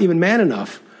is you're not even man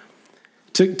enough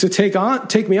to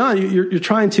take me on. You're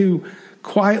trying to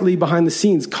quietly behind the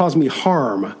scenes cause me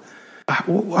harm.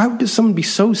 Why would someone be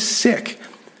so sick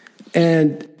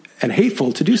and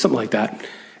hateful to do something like that?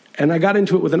 And I got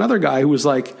into it with another guy who was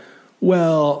like,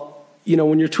 well,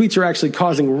 when your tweets are actually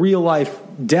causing real life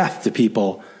death to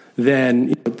people,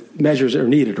 then measures are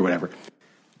needed or whatever.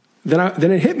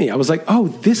 Then it hit me. I was like, oh,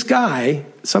 this guy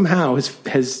somehow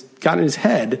has gotten in his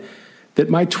head that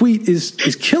my tweet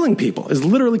is killing people, is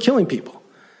literally killing people.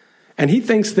 And he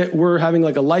thinks that we're having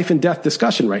like a life and death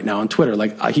discussion right now on Twitter.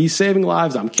 Like he's saving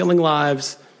lives, I'm killing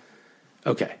lives.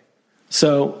 Okay.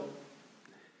 So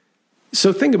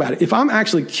think about it. If I'm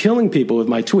actually killing people with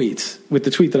my tweets, with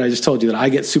the tweet that I just told you that I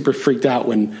get super freaked out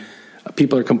when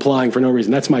people are complying for no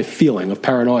reason. That's my feeling of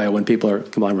paranoia when people are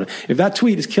complying. If that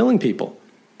tweet is killing people,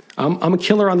 I'm a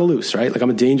killer on the loose, right? Like I'm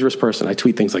a dangerous person. I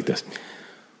tweet things like this.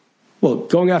 Well,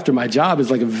 going after my job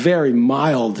is like a very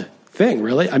mild thing,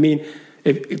 really. I mean,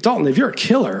 Dalton, if you're a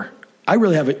killer, I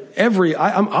really have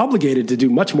I'm obligated to do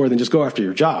much more than just go after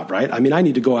your job, right? I mean, I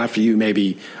need to go after you,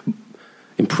 maybe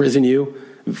imprison you,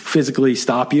 physically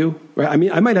stop you, right? I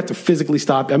mean, I might have to physically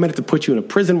stop. I might have to put you in a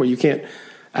prison where you can't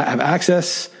have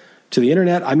access to the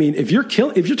internet. I mean, if your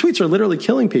tweets are literally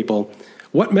killing people,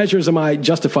 what measures am I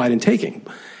justified in taking?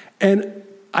 And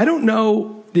I don't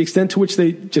know the extent to which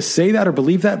they just say that or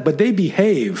believe that, but they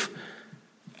behave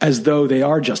as though they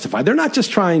are justified. They're not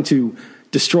just trying to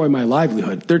destroy my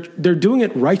livelihood. They're doing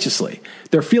it righteously.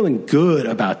 They're feeling good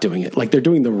about doing it, like they're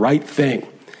doing the right thing.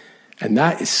 And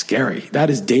that is scary. That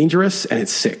is dangerous, and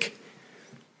it's sick.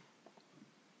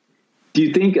 Do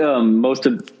you think most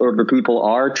of the people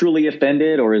are truly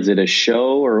offended, or is it a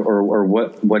show, or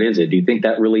what is it? Do you think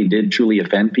that really did truly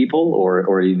offend people,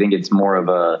 or do you think it's more of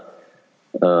a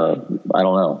I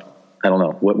don't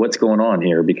know what's going on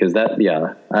here? Because I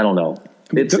don't know.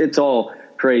 It's all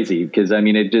crazy, because I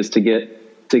mean, it just to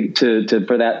get to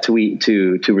for that tweet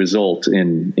to result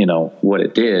in what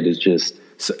it did is just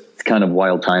it's kind of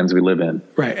wild times we live in.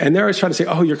 Right, and they're always trying to say,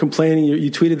 "Oh, you're complaining.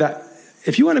 You tweeted that."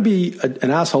 If you want to be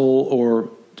an asshole or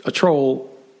a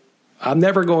troll, I'm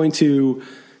never going to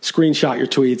screenshot your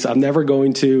tweets. I'm never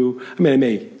going to, I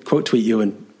may quote tweet you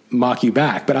and mock you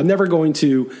back, but I'm never going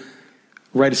to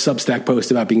write a Substack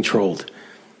post about being trolled.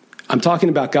 I'm talking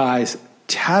about guys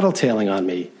tattletaling on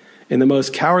me in the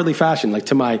most cowardly fashion, like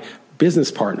to my business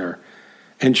partner,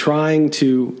 and trying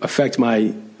to affect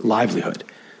my livelihood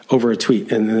over a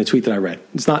tweet, and the tweet that I read.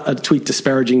 It's not a tweet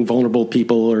disparaging vulnerable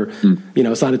people, or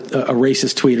it's not a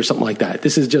racist tweet or something like that.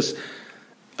 This is just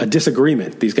a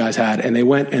disagreement these guys had, and they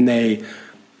went and they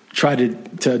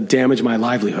tried to damage my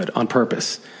livelihood on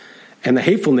purpose. And the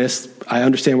hatefulness, I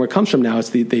understand where it comes from now.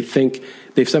 It's they think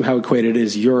they've somehow equated it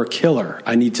as, you're a killer,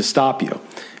 I need to stop you.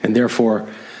 And therefore,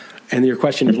 and your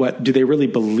question is, what, do they really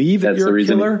believe that you're a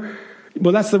killer?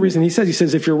 Well, that's the reason he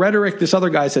says, if your rhetoric, this other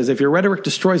guy says, if your rhetoric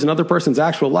destroys another person's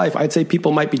actual life, I'd say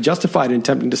people might be justified in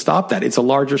attempting to stop that. It's a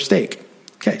larger stake.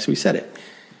 Okay, so he said it.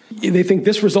 They think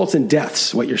this results in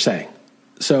deaths, what you're saying.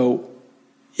 So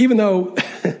even though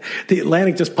the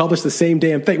Atlantic just published the same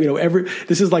damn thing,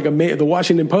 this is like the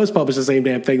Washington Post published the same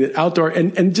damn thing, that outdoor,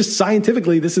 and just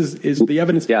scientifically, this is the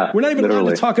evidence. Yeah, we're not even allowed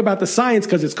to talk about the science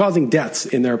because it's causing deaths,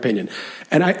 in their opinion.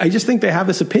 And I just think they have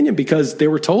this opinion because they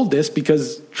were told this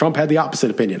because Trump had the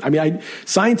opposite opinion. I mean,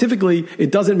 scientifically,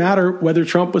 it doesn't matter whether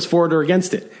Trump was for it or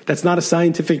against it. That's not a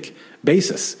scientific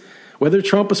basis. Whether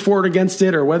Trump was for it or against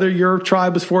it, or whether your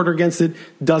tribe was for it or against it,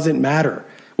 doesn't matter.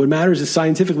 What matters is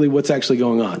scientifically what's actually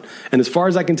going on. And as far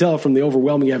as I can tell from the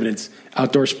overwhelming evidence,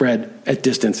 outdoor spread at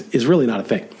distance is really not a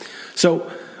thing. So,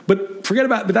 but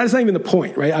that is not even the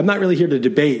point, right? I'm not really here to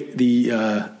debate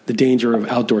the danger of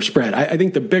outdoor spread. I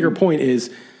think the bigger point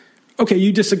is, okay,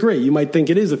 you disagree. You might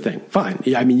think it is a thing. Fine.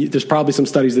 Yeah, I mean, there's probably some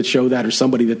studies that show that, or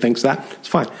somebody that thinks that. It's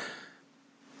fine.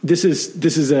 This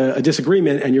is a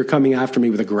disagreement, and you're coming after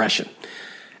me with aggression.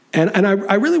 And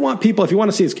I really want people, if you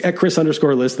want to see, it's at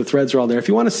Chris_list, the threads are all there. If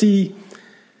you want to see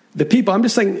the people, I'm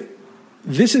just saying,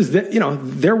 this is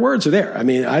their words are there. I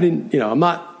mean, I'm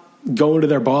not going to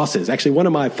their bosses. Actually, one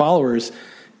of my followers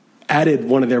added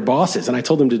one of their bosses, and I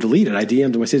told him to delete it. I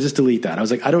DM'd him. I said, just delete that. I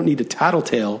was like, I don't need to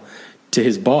tattletale to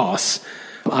his boss.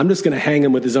 I'm just going to hang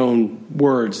him with his own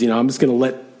words. I'm just going to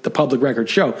let the public record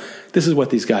show this is what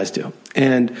these guys do.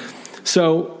 And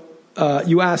so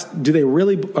you asked, are they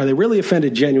really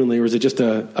offended genuinely, or is it just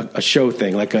a show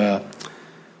thing, like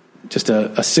just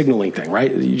a signaling thing,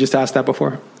 right? You just asked that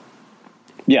before?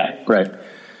 Yeah, right.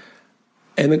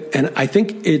 And I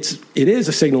think it is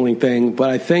a signaling thing,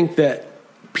 but I think that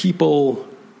people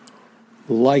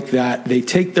like that, they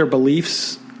take their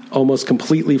beliefs almost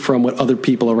completely from what other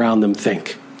people around them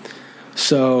think.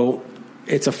 So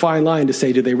it's a fine line to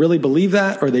say, do they really believe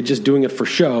that, or are they just doing it for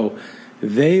show?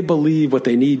 They believe what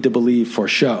they need to believe for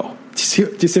show.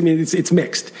 I mean, it's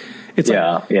mixed. It's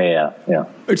yeah.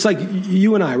 It's like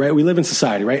you and I, right? We live in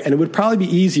society, right? And it would probably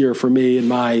be easier for me in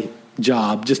my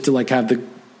job just to have the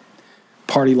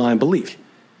party line belief.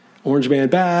 Orange man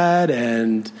bad,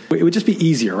 and it would just be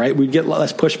easier, right? We'd get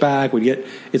less pushback.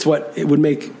 It would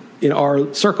make in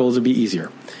our circles, it'd be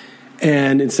easier.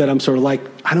 And instead, I'm sort of like,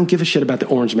 I don't give a shit about the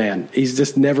orange man. He's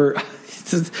just never.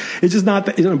 It's just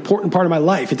not an important part of my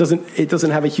life. It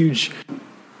doesn't have a huge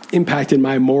impact in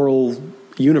my moral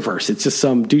universe. It's just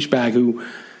some douchebag who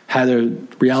had a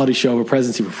reality show of a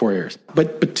presidency for 4 years.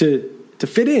 But to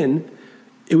fit in,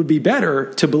 it would be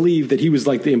better to believe that he was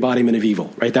like the embodiment of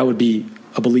evil, right? That would be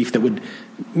a belief that would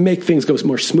make things go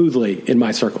more smoothly in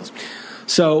my circles.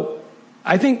 So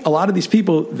I think a lot of these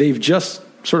people, they've just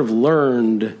sort of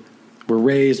learned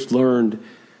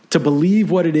to believe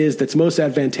what it is that's most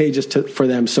advantageous for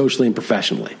them socially and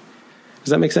professionally.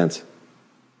 Does that make sense?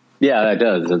 Yeah, that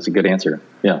does. That's a good answer.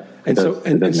 Yeah. And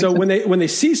so when they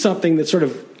see something that's sort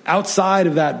of outside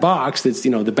of that box, that's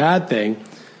the bad thing,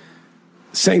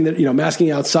 saying that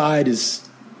masking outside is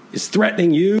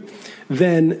threatening you,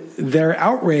 then they're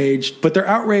outraged. But they're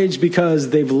outraged because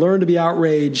they've learned to be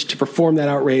outraged, to perform that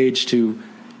outrage, to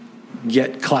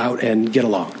get clout and get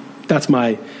along. That's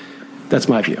my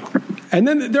view. And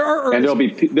then there'll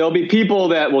be people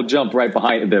that will jump right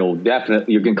behind it. That'll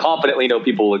definitely, you can confidently know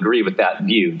people will agree with that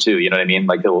view too. You know what I mean?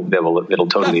 Like it'll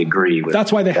totally agree with.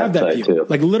 That's why they have that view. Too.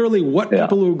 Like literally, what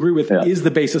people who agree with is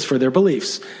the basis for their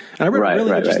beliefs. And I read a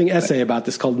really interesting essay about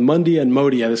this called Mundia and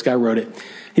Modia. This guy wrote it.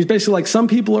 He's basically like, some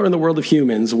people are in the world of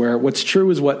humans where what's true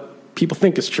is what people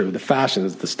think is true: the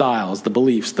fashions, the styles, the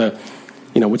beliefs,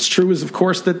 what's true is, of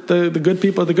course, that the good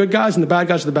people are the good guys and the bad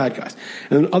guys are the bad guys.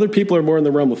 And then other people are more in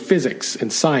the realm of physics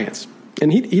and science.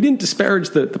 And he didn't disparage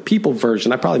the people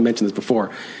version. I probably mentioned this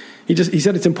before. He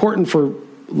said it's important for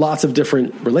lots of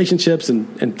different relationships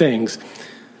and things.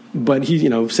 But he,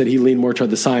 said he leaned more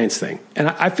toward the science thing. And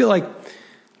I feel like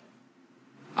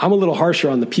I'm a little harsher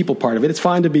on the people part of it. It's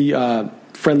fine to be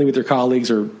friendly with your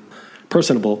colleagues or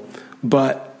personable,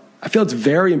 but I feel it's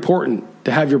very important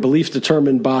to have your beliefs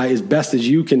determined by, as best as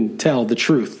you can tell, the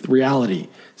truth, reality,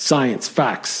 science,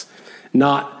 facts,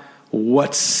 not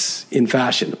what's in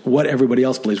fashion, what everybody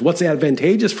else believes, what's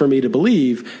advantageous for me to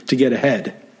believe to get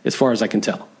ahead, as far as I can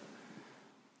tell.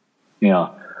 Yeah.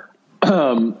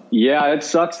 It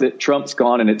sucks that Trump's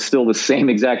gone and it's still the same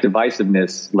exact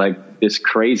divisiveness, like this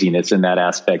craziness in that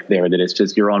aspect there, that it's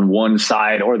just you're on one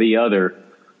side or the other.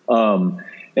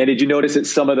 And did you notice that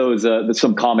some of those,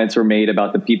 some comments were made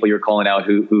about the people you're calling out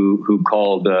who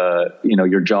called,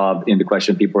 your job into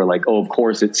question? People were like, oh, of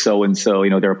course it's so-and-so,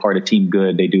 they're a part of Team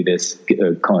Good. They do this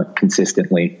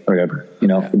consistently or whatever,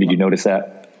 Did you notice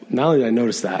that? Not only did I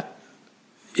notice that,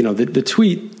 the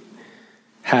tweet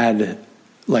had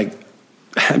I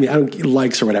don't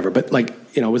likes or whatever, but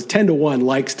it was 10-1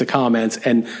 likes to comments.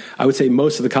 And I would say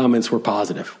most of the comments were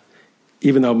positive,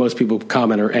 even though most people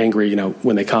comment are angry,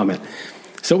 when they comment.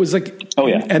 So it was like, oh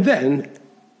yeah. And then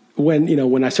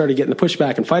when I started getting the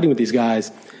pushback and fighting with these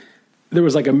guys, there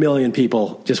was like 1 million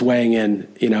people just weighing in,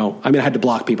 I had to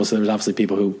block people. So there was obviously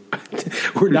people who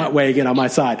were not weighing in on my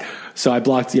side. So I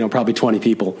blocked, probably 20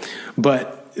 people,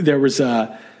 but there were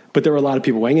a lot of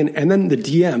people weighing in. And then my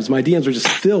DMs were just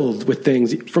filled with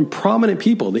things from prominent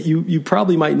people that you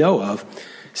probably might know of,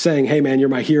 saying, hey man, you're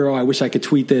my hero. I wish I could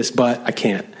tweet this, but I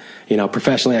can't,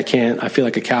 professionally I can't. I feel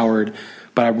like a coward,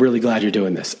 but I'm really glad you're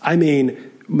doing this.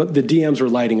 The DMs were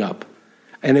lighting up,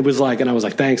 and I was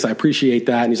like, thanks, I appreciate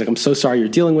that. And he's like, I'm so sorry you're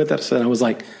dealing with this. And I was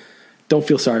like, don't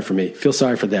feel sorry for me. Feel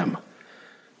sorry for them.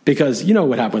 Because you know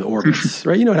what happened with Orbitz,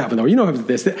 right? You know what happened with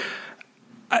this.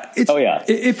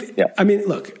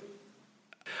 Look,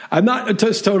 I'm not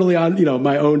just totally on,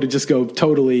 my own to just go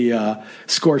totally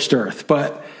scorched earth,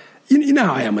 but you know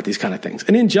how I am with these kind of things.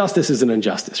 An injustice is an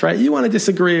injustice, right? You want to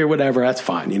disagree or whatever, that's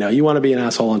fine. You want to be an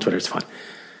asshole on Twitter, it's fine.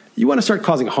 You want to start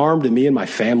causing harm to me and my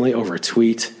family over a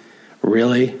tweet?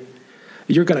 Really?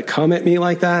 You're going to come at me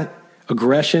like that?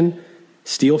 Aggression?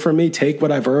 Steal from me? Take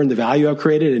what I've earned, the value I've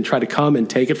created, and try to come and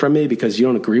take it from me because you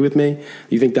don't agree with me?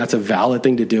 You think that's a valid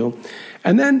thing to do?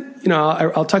 And then,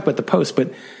 I'll talk about the post,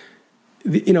 but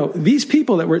these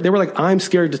people they were like, I'm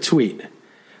scared to tweet.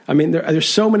 There's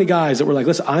so many guys that were like,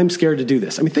 listen, I'm scared to do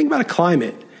this. Think about a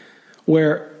climate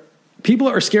where people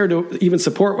are scared to even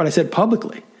support what I said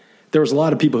publicly. There was a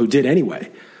lot of people who did anyway,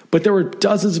 but there were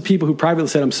dozens of people who privately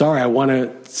said, I'm sorry, I want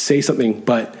to say something,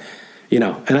 but, and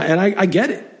I get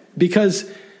it, because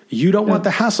you don't want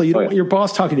the hassle. You don't want your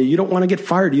boss talking to you. You don't want to get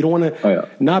fired. You don't want to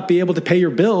not be able to pay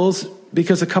your bills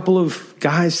because a couple of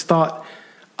guys thought,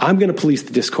 I'm going to police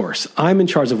the discourse. I'm in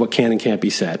charge of what can and can't be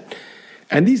said.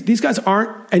 And these guys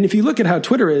aren't. And if you look at how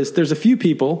Twitter is, there's a few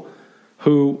people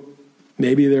who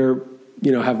maybe they're,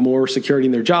 have more security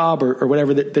in their job or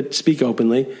whatever that speak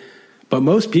openly. But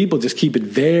most people just keep it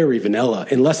very vanilla,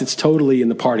 unless it's totally in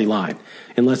the party line,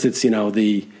 unless it's,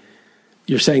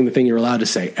 you're saying the thing you're allowed to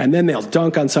say. And then they'll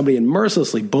dunk on somebody and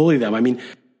mercilessly bully them.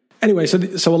 Anyway,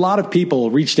 so a lot of people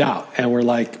reached out and were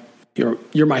like,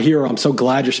 you're my hero. I'm so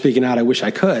glad you're speaking out. I wish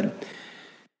I could.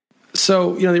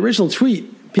 So, the original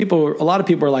tweet, a lot of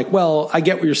people are like, well, I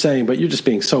get what you're saying, but you're just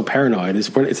being so paranoid.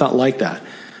 It's not like that.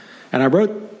 And I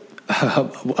wrote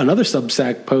another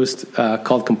Substack post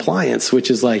called Compliance, which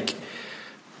is like,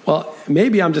 well,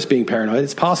 maybe I'm just being paranoid.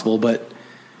 It's possible, but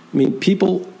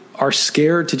people are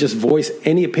scared to just voice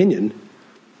any opinion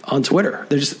on Twitter.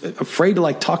 They're just afraid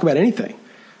to talk about anything.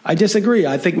 I disagree.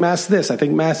 I think mass this. I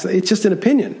think mass. It's just an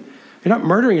opinion. You're not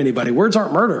murdering anybody. Words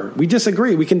aren't murder. We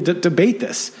disagree. We can debate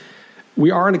this.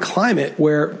 We are in a climate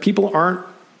where people aren't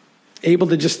able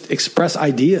to just express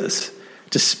ideas,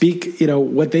 to speak,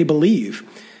 what they believe.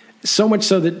 So much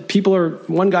so that people are,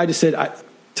 one guy just said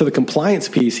to the compliance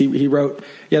piece, he wrote,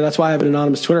 yeah, that's why I have an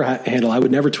anonymous Twitter handle. I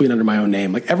would never tweet under my own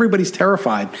name. Everybody's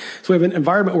terrified. So we have an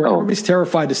environment where everybody's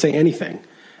terrified to say anything.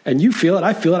 And you feel it.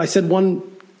 I feel it. I said one,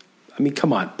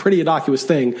 come on, pretty innocuous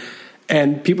thing.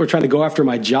 and people are trying to go after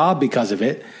my job because of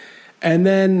it. And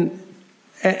then,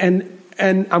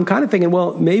 and I'm kind of thinking,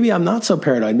 well, maybe I'm not so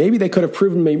paranoid. Maybe they could have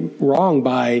proven me wrong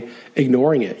by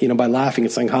ignoring it, by laughing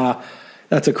and saying,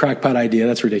 that's a crackpot idea.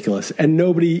 That's ridiculous. And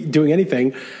nobody doing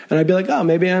anything. And I'd be like, oh,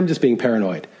 maybe I'm just being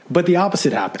paranoid. But the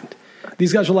opposite happened.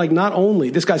 These guys were like, not only,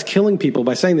 this guy's killing people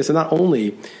by saying this, and not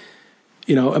only,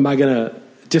 am I going to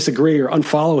disagree or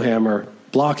unfollow him or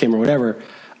block him or whatever,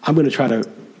 I'm going to try to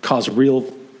cause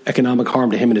real economic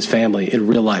harm to him and his family in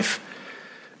real life.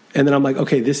 And then I'm like,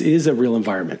 okay, this is a real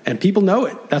environment. And people know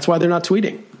it. That's why they're not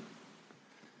tweeting.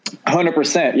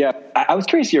 100%. Yeah. I was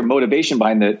curious your motivation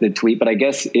behind the tweet, but I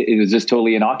guess it was just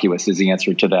totally innocuous is the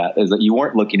answer to that, is that you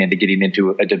weren't looking into getting into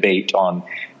a debate on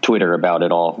Twitter about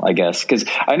it all, I guess. Because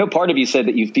I know part of you said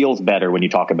that you feel better when you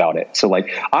talk about it. So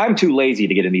like, I'm too lazy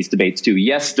to get in these debates too.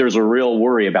 Yes, there's a real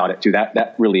worry about it too.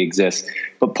 That really exists.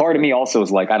 But part of me also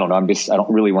is like, I don't know, I don't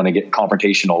really want to get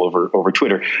confrontational over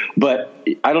Twitter. But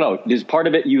I don't know, there's part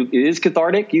of it, it is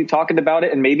cathartic, you talking about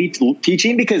it and maybe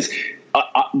teaching, because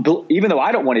even though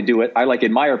I don't want to do it, I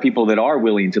admire people that are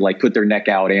willing to put their neck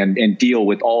out and deal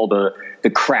with all the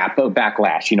crap of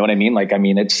backlash. You know what I mean?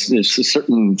 There's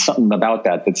something about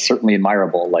that that's certainly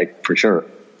admirable, for sure.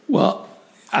 Well,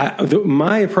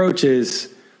 my approach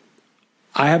is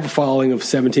I have a following of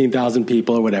 17,000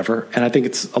 people or whatever. And I think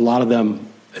it's a lot of them.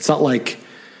 It's not like,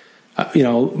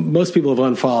 most people have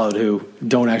unfollowed who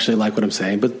don't actually like what I'm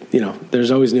saying, but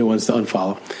there's always new ones to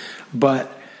unfollow.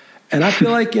 And I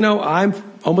feel like, I'm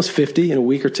almost 50 in a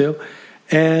week or two,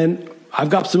 and I've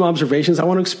got some observations I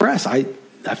want to express. I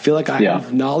feel like I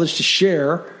have knowledge to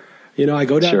share. I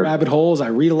go down rabbit holes. I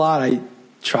read a lot. I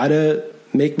try to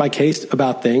make my case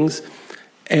about things,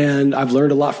 and I've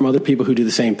learned a lot from other people who do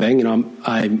the same thing.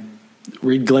 I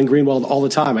read Glenn Greenwald all the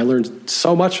time. I learned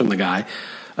so much from the guy,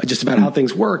 just about how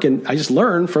things work. And I just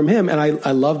learn from him. And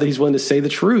I love that he's willing to say the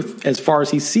truth as far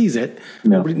as he sees it.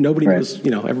 Yeah. Nobody knows,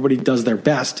 everybody does their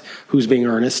best. Who's being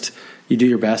earnest? You do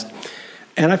your best.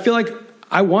 And I feel like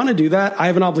I want to do that. I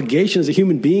have an obligation as a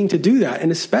human being to do that.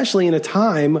 And especially in a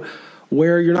time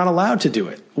where you're not allowed to do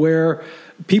it, where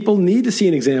people need to see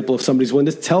an example of somebody's willing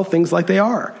to tell things like they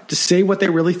are, to say what they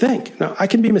really think. Now, I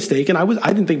can be mistaken. I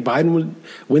didn't think Biden would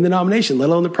win the nomination, let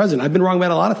alone the president. I've been wrong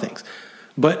about a lot of things.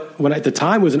 But when at the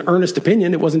time it was an earnest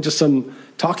opinion, it wasn't just some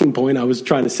talking point I was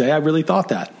trying to say. I really thought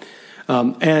that.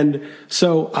 And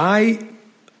so I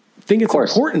think it's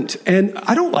important. And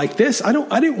I don't like this. I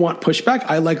didn't want pushback.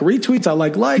 I like retweets. I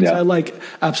like likes. Yeah.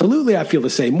 Absolutely. I feel the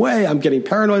same way. I'm getting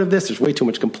paranoid of this. There's way too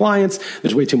much compliance.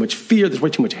 There's way too much fear. There's way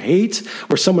too much hate,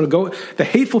 where someone will go, the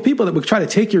hateful people that would try to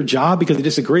take your job because they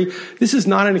disagree. This is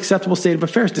not an acceptable state of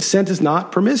affairs. Dissent is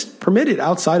not permitted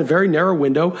outside a very narrow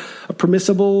window,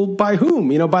 permissible by whom?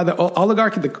 By the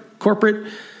oligarchy, the corporate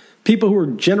people who are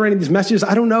generating these messages.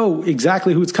 I don't know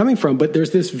exactly who it's coming from, but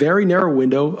there's this very narrow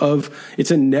window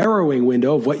it's a narrowing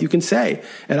window of what you can say.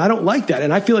 And I don't like that.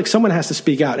 And I feel like someone has to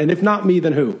speak out. And if not me,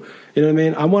 then who? You know what I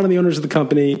mean? I'm one of the owners of the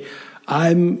company.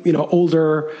 I'm,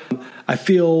 older. I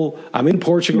feel I'm in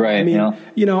Portugal. Right, I mean,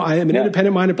 I am an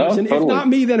independent-minded person. Totally. If not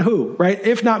me, then who? Right?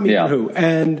 If not me, then who?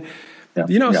 And, so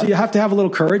you have to have a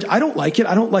little courage. I don't like it.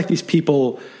 I don't like these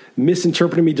people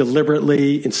misinterpreting me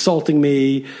deliberately, insulting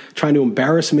me, trying to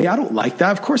embarrass me. I don't like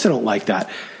that. Of course I don't like that.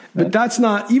 But that's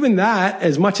not even that,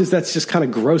 as much as that's just kind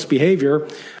of gross behavior.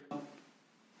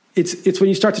 It's when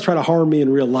you start to try to harm me in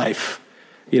real life,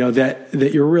 that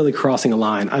you're really crossing a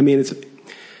line. I mean,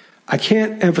 I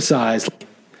can't emphasize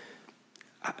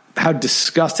how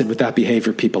disgusted with that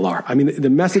behavior people are. I mean, the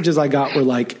messages I got were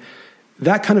like,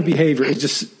 that kind of behavior, it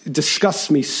just disgusts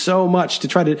me so much, to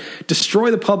try to destroy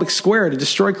the public square, to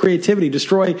destroy creativity,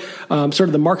 destroy sort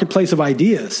of the marketplace of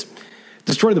ideas,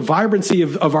 destroy the vibrancy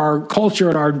of our culture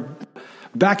and our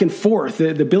back and forth,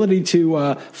 the ability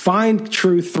to find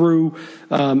truth through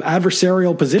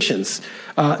adversarial positions,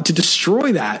 to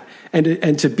destroy that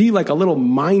and to be like a little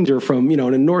minder from, in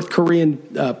a North Korean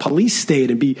police state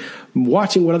and be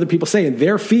watching what other people say in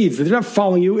their feeds. They're not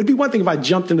following you. It'd be one thing if I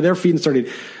jumped into their feed and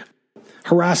started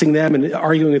harassing them and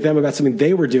arguing with them about something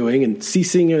they were doing and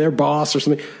ceasing their boss or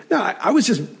something. No, I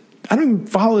don't even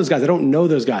follow those guys. I don't know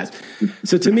those guys.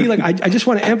 So to me, I just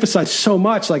want to emphasize so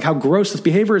much how gross this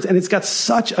behavior is. And it's got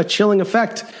such a chilling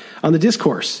effect on the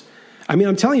discourse. I mean,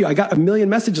 I'm telling you, I got a million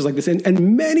messages like this,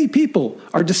 and many people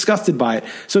are disgusted by it.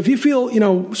 So if you feel,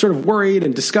 sort of worried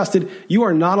and disgusted, you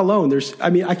are not alone.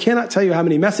 I cannot tell you how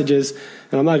many messages,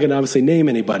 and I'm not going to obviously name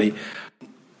anybody.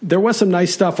 There was some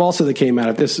nice stuff also that came out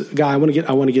of this guy. I want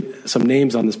to get some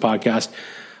names on this podcast.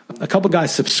 A couple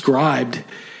guys subscribed.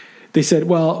 They said,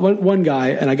 well, one guy,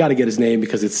 and I got to get his name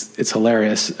because it's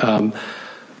hilarious.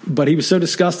 But he was so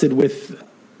disgusted with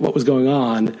what was going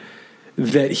on,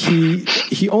 that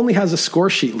he only has a score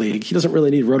sheet league. He doesn't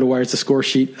really need RotoWire. It's a score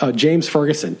sheet. James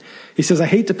Ferguson. He says, I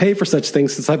hate to pay for such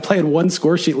things since I play in one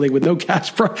score sheet league with no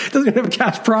cash prize. Doesn't even have a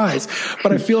cash prize.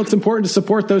 But I feel it's important to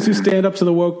support those who stand up to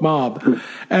the woke mob.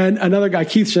 And another guy,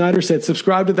 Keith Schneider, said,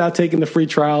 subscribe without taking the free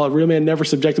trial. A real man never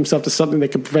subject himself to something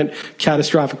that could prevent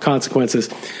catastrophic consequences.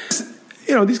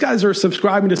 These guys are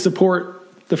subscribing to support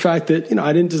the fact that,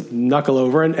 I didn't just knuckle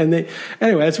over. Anyway,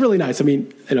 it's really nice. I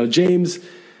mean, James,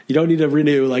 you don't need to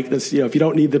renew like this. If you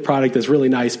don't need the product, that's really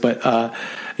nice. But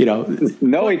no,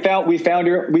 we found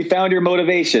your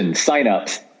motivation.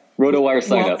 Sign-ups, RotoWire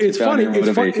sign-ups. Well, it's funny. It's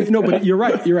funny. No, but you're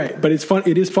right. You're right. But it's fun.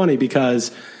 It is funny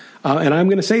because, and I'm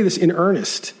going to say this in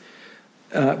earnest,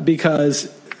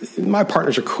 because my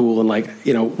partners are cool and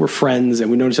we're friends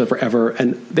and we know each other forever,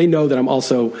 and they know that I'm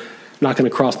also not going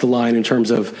to cross the line in terms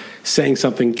of saying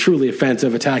something truly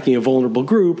offensive, attacking a vulnerable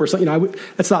group or something.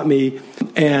 That's not me.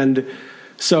 And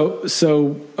so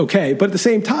okay. But at the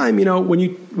same time, when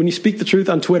you speak the truth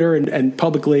on Twitter and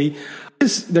publicly,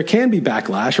 there can be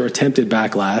backlash or attempted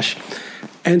backlash.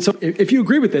 And so if you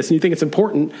agree with this and you think it's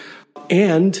important,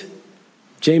 and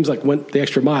James went the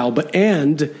extra mile,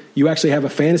 and you actually have a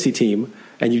fantasy team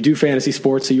and you do fantasy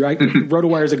sports, so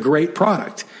RotoWire is a great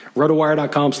product.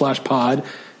 RotoWire.com/pod.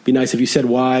 Be nice if you said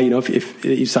why, if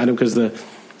you signed up because the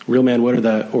real man would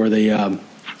or the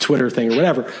Twitter thing or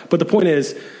whatever. But the point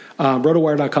is,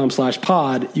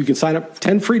 RotoWire.com/pod, you can sign up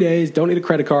 10 free days, don't need a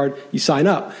credit card, you sign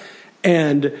up.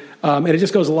 And it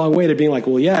just goes a long way to being like,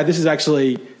 well, yeah, this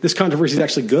controversy is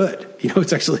actually good.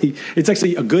 It's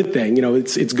actually a good thing.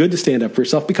 It's good to stand up for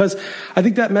yourself, because I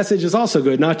think that message is also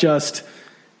good, not just,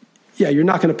 you're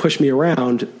not going to push me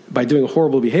around by doing a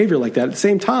horrible behavior like that. At the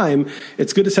same time,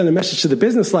 it's good to send a message to the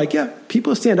business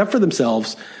people stand up for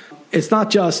themselves. It's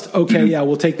not just, okay,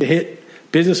 we'll take the hit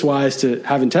business-wise to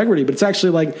have integrity, but it's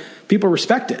actually people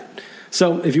respect it.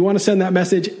 So if you want to send that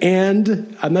message,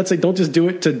 and I'm not saying don't just do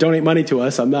it to donate money to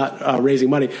us. I'm not raising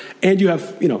money. And you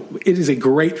have, it is a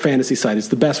great fantasy site. It's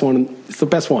the best one. It's the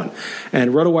best one.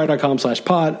 And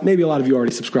RotoWire.com/pod, maybe a lot of you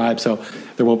already subscribe, so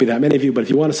there won't be that many of you. But if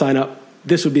you want to sign up,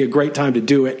 this would be a great time to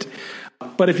do it.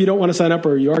 But if you don't want to sign up,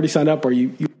 or you already signed up, or you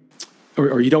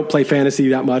don't play fantasy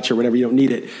that much or whatever, you don't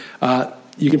need it,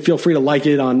 you can feel free to like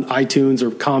it on iTunes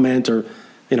or comment or,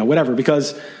 whatever.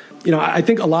 Because, I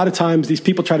think a lot of times these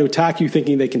people try to attack you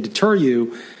thinking they can deter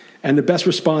you. And the best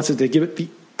response is to give it the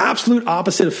absolute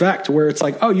opposite effect, where it's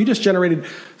like, oh, you just generated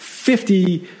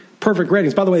 50 perfect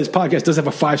ratings. By the way, this podcast does have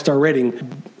a 5-star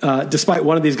rating, despite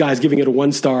one of these guys giving it a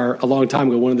 1-star a long time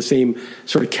ago, one of the same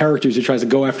sort of characters who tries to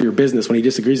go after your business when he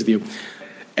disagrees with you.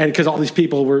 And because all these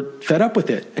people were fed up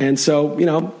with it. And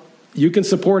so, you can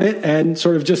support it and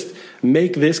sort of just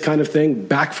make this kind of thing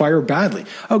backfire badly.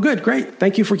 Oh, good, great.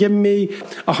 Thank you for giving me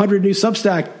 100 new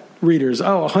Substack readers.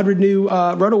 100 new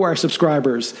RotoWire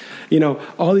subscribers.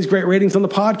 All these great ratings on the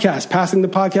podcast, passing the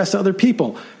podcast to other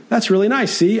people. That's really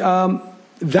nice. See,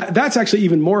 that's actually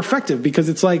even more effective, because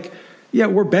it's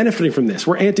we're benefiting from this.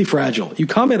 We're anti-fragile. You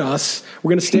come at us, we're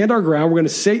going to stand our ground. We're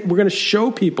going to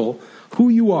show people who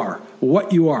you are,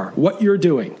 what you're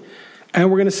doing. And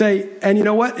we're going to say, and you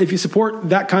know what? If you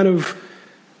support that kind of,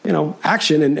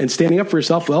 action and standing up for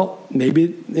yourself, well,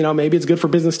 maybe it's good for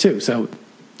business too. So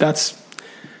that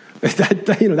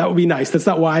would be nice. That's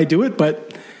not why I do it,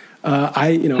 but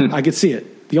I could see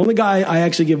it. The only guy I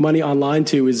actually give money online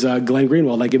to is Glenn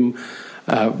Greenwald. I give him,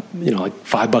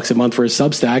 $5 a month for his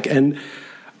Substack, and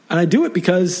I do it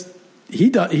because he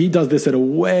does this in a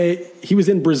way. He was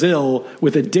in Brazil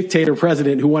with a dictator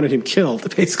president who wanted him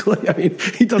killed, basically. I mean,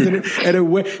 he does it in a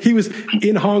way. He was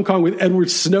in Hong Kong with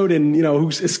Edward Snowden, who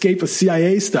escaped with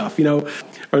CIA stuff,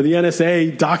 or the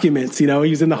NSA documents, he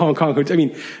was in the Hong Kong. I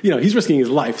mean, he's risking his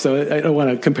life. So I don't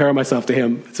want to compare myself to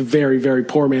him. It's a very, very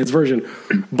poor man's version.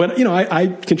 But, I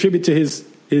contribute to his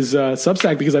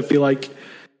Substack because I feel like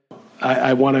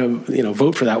I want to,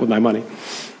 vote for that with my money.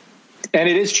 And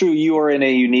it is true, you are in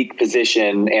a unique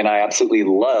position, and I absolutely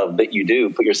love that you do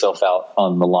put yourself out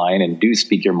on the line and do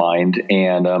speak your mind.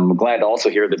 And I'm glad to also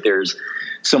hear that there's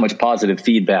so much positive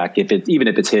feedback, even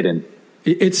if it's hidden.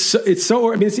 It's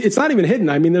so. I mean, it's not even hidden.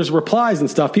 I mean, there's replies and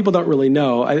stuff. People don't really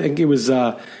know. I think it was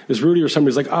Rudy or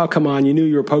somebody was like, "Oh, come on, you knew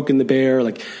you were poking the bear."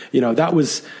 Like, that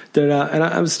was. And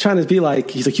I was trying to be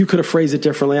like, he's like, you could have phrased it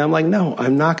differently. I'm like, no,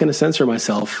 I'm not going to censor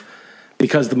myself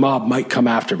because the mob might come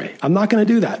after me. I'm not going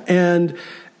to do that. And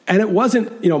it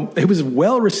wasn't, it was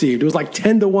well received. It was like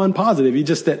 10-1 positive. You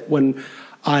just that when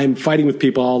I'm fighting with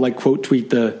people, I'll quote tweet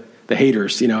the the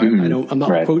haters. I'm not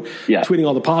tweeting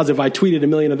all the positive. I tweeted a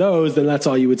million of those, then that's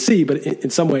all you would see. But in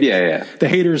some ways, the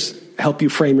haters help you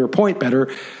frame your point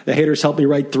better. The haters helped me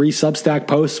write 3 Substack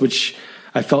posts, which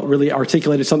I felt really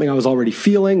articulated something I was already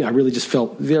feeling. I really just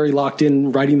felt very locked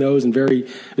in writing those, and it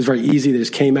was very easy. They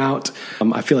just came out.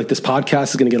 I feel like this podcast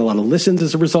is going to get a lot of listens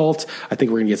as a result. I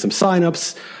think we're going to get some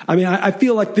signups. I mean, I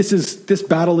feel like this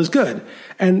battle is good.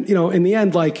 And, in the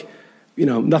end,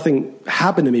 nothing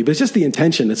happened to me, but it's just the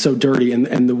intention that's so dirty,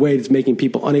 and the way it's making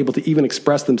people unable to even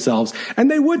express themselves.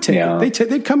 And they would take it.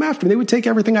 They'd come after me. They would take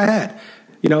everything I had.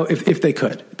 If they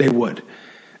could, they would.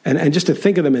 And just to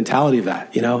think of the mentality of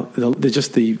that,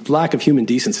 just the lack of human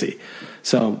decency.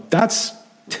 So that's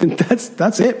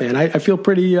it, man. I feel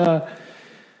pretty, I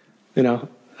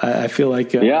feel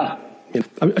like,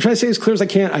 I'm trying to say as clear as I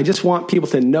can. I just want people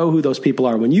to know who those people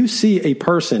are. When you see a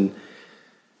person,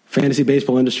 fantasy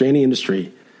baseball industry, any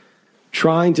industry,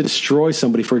 trying to destroy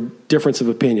somebody for a difference of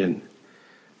opinion,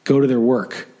 go to their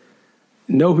work,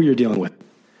 know who you're dealing with.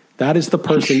 That is the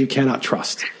person you cannot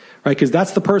trust. Right, because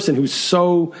that's the person who's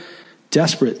so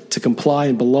desperate to comply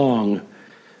and belong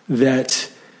that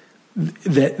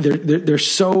they're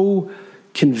so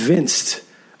convinced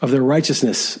of their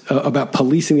righteousness about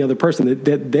policing the other person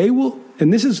that they will.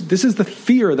 And this is the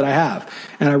fear that I have.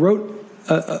 And I wrote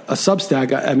a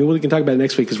Substack. I mean, we can talk about it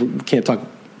next week because we can't talk.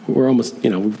 We're almost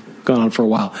we've gone on for a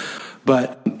while,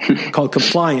 but called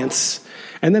Compliance.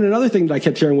 And then another thing that I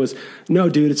kept hearing was, no,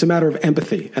 dude, it's a matter of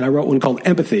empathy. And I wrote one called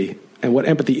Empathy. And what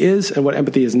empathy is and what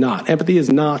empathy is not. Empathy is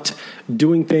not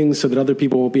doing things so that other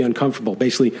people won't be uncomfortable.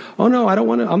 Basically, oh no, I don't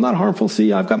want to, I'm not harmful.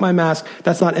 See, I've got my mask.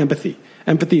 That's not empathy.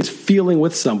 Empathy is feeling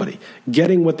with somebody,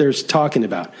 getting what they're talking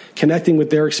about, connecting with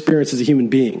their experience as a human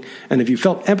being. And if you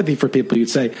felt empathy for people,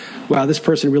 you'd say, wow, this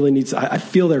person really needs, I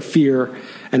feel their fear,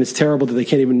 and it's terrible that they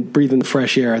can't even breathe in the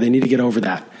fresh air. They need to get over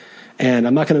that. And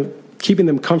I'm not going to, keeping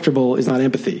them comfortable is not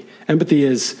empathy. Empathy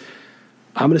is,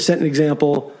 I'm going to set an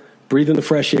example, breathe in the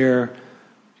fresh air,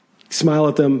 smile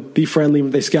at them, be friendly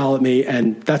when they scowl at me,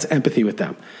 and that's empathy with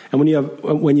them.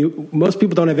 And most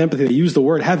people don't have empathy. They use the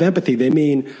word have empathy. They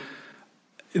mean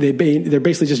they're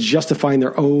basically just justifying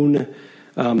their own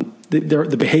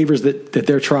the behaviors that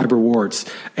their tribe rewards.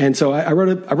 And so I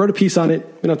wrote a piece on it.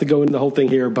 We don't have to go into the whole thing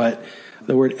here, but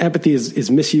the word empathy is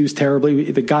misused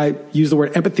terribly. The guy used the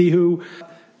word empathy who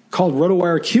called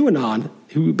RotoWire QAnon,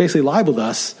 who basically libeled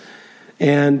us,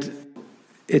 and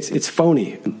it's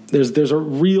phony. There's a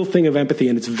real thing of empathy,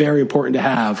 and it's very important to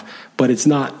have, but it's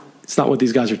not what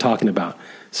these guys are talking about.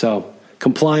 So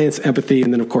compliance, empathy,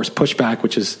 and then of course pushback,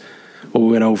 which is what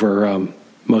we went over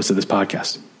most of this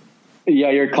podcast.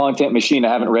 Yeah, your content machine.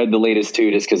 I haven't read the latest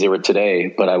 2 just because they were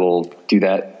today, but I will do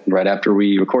that right after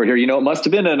we record here. It must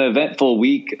have been an eventful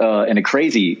week and a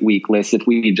crazy week, Liz, if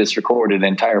we just recorded an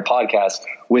entire podcast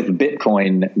with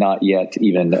Bitcoin not yet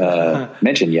even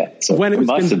mentioned yet. So it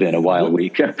must have been a wild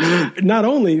week. Not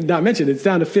only not mentioned, it's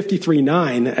down to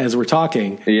 53.9 as we're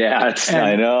talking. Yeah,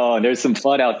 I know. There's some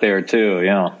FUD out there too.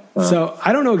 Yeah. So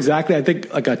I don't know exactly. I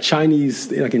think like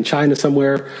in China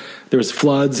somewhere, there was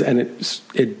floods, and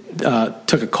it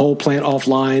took a coal plant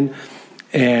offline,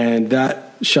 and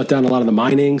that shut down a lot of the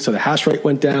mining. So the hash rate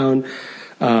went down,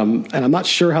 and I'm not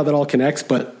sure how that all connects,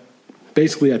 but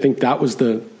basically I think that was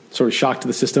the sort of shock to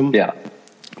the system. Yeah,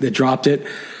 that dropped it.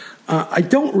 I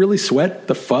don't really sweat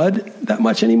the FUD that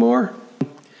much anymore.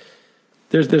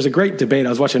 There's a great debate. I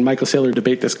was watching Michael Saylor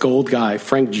debate this gold guy,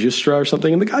 Frank Giustra or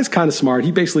something, and the guy's kind of smart.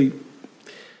 He basically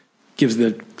gives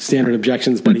the standard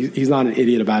objections, but he's not an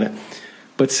idiot about it.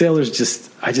 But Saylor's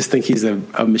I just think he's a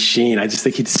machine. I just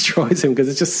think he destroys him because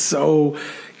it's just so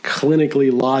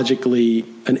clinically, logically,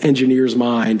 an engineer's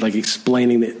mind, like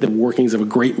explaining the workings of a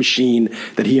great machine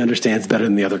that he understands better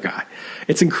than the other guy.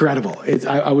 It's incredible.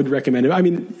 I would recommend it. I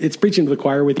mean, it's preaching to the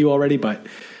choir with you already, but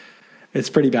it's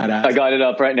pretty badass. I got it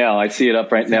up right now. I see it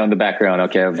up right now in the background.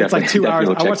 Okay. It's like 2 hours.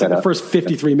 I watched the first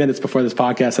 53 minutes before this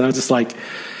podcast, and I was just like,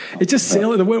 it's just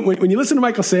Saylor. When you listen to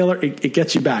Michael Saylor, it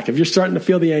gets you back. If you're starting to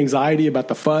feel the anxiety about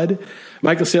the FUD,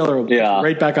 Michael Saylor will get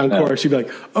right back on course. You'll be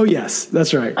like, oh, yes,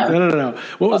 that's right. No.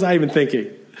 What was I even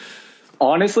thinking?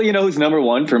 Honestly, who's number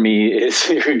one for me is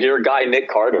your guy, Nick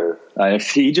Carter.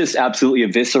 He just absolutely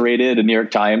eviscerated a New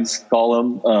York Times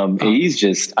column. He's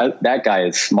just, that guy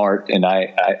is smart, and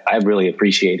I really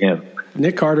appreciate him.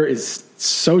 Nick Carter is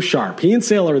so sharp. He and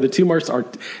Saylor, the two marks,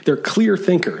 they're clear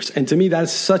thinkers. And to me,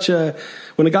 that's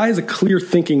when a guy has a clear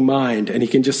thinking mind and he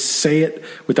can just say it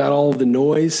without all of the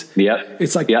noise,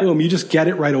 it's like, boom, you just get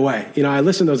it right away. I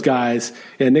listen to those guys,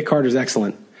 and Nick Carter's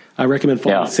excellent. I recommend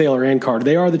following Saylor and Carter.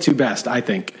 They are the two best, I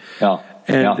think.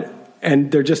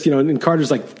 And they're just, and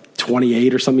Carter's like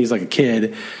 28 or something. He's like a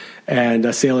kid. and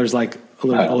Saylor's like a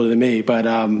little bit older than me. But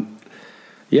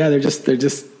yeah, they're just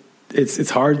it's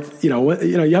hard. You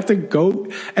have to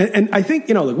go. And I think,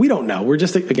 look, we don't know. We're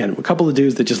just, again, a couple of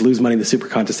dudes that just lose money in the super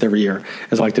contest every year,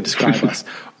 as I like to describe us.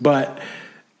 But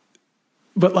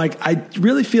like, I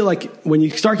really feel like when you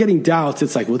start getting doubts,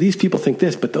 it's like, well, these people think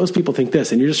this, but those people think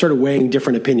this, and you're just sort of weighing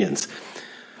different opinions.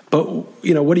 But,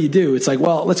 what do you do? It's like,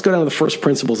 well, let's go down to the first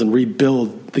principles and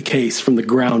rebuild the case from the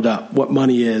ground up. What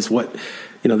money is, what,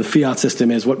 the fiat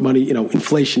system is, what money,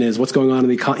 inflation is, what's going on in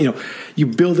the economy. You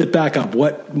build it back up,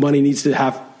 what money needs to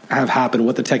have happen,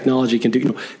 what the technology can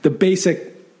do, the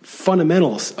basic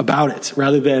fundamentals about it,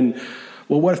 rather than,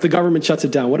 well, what if the government shuts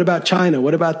it down? What about China?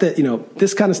 What about that?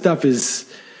 This kind of stuff is,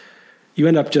 you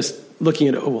end up just looking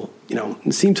at,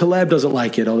 Nassim Taleb doesn't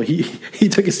like it. Although he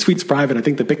took his tweets private. I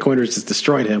think the Bitcoiners just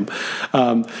destroyed him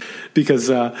because,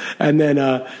 and then,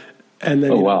 oh,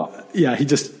 wow. Yeah, he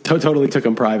just totally took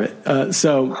them private.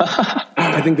 So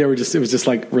I think it was just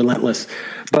like relentless.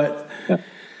 But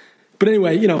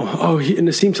anyway,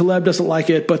 Nassim Taleb doesn't like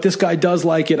it, but this guy does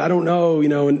like it. I don't know,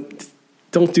 and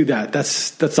don't do that.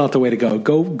 That's not the way to go.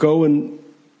 Go and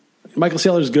Michael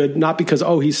Saylor's good, not because,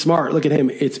 he's smart. Look at him.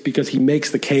 It's because he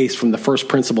makes the case from the first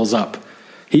principles up.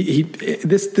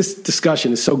 This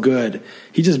discussion is so good.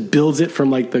 He just builds it from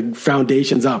like the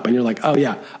foundations up, and you're like, oh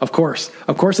yeah, of course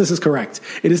this is correct.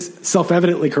 It is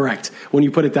self-evidently correct when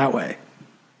you put it that way.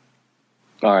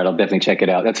 All right, I'll definitely check it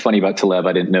out. That's funny about Taleb.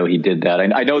 I didn't know he did that.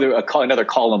 I know there another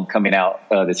column coming out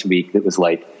this week that was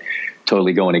like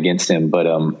totally going against him, but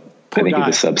I think it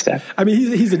was Substack. I mean,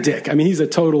 he's a dick. I mean, he's a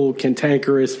total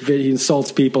cantankerous. He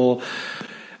insults people.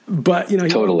 But,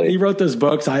 totally. He wrote those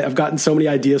books. I've gotten so many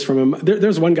ideas from him.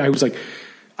 There's one guy who's like,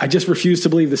 I just refuse to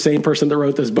believe the same person that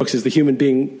wrote those books is the human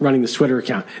being running this Twitter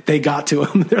account. They got to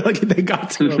him. They're like, they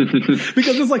got to him.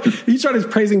 Because it's like, he started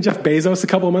praising Jeff Bezos a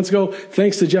couple of months ago.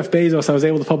 Thanks to Jeff Bezos, I was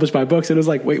able to publish my books. And it was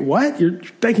like, wait, what? You're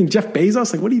thanking Jeff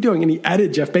Bezos? Like, what are you doing? And he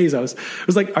added Jeff Bezos. It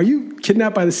was like, are you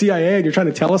kidnapped by the CIA and you're trying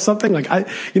to tell us something? Like,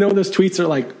 when those tweets are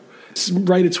like,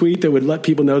 write a tweet that would let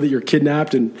people know that you're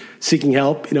kidnapped and seeking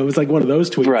help. It's like one of those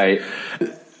tweets. Right.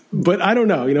 But I don't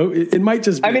know. It might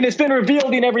just be. I mean, it's been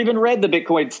revealed he never even read the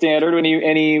Bitcoin Standard when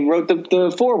he wrote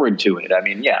the foreword to it. I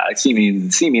mean, yeah,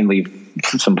 seemingly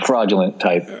some fraudulent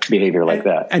type behavior like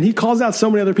that. And he calls out so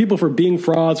many other people for being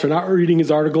frauds, for not reading his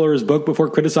article or his book before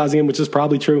criticizing him, which is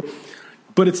probably true.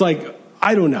 But it's like,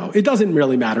 I don't know. It doesn't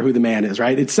really matter who the man is,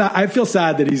 right? I feel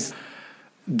sad that he's.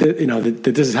 That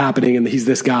this is happening and he's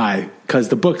this guy, because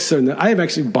the books I have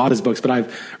actually bought his books, but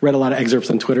I've read a lot of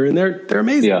excerpts on Twitter and they're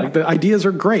amazing. Yeah. Like, the ideas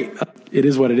are great. It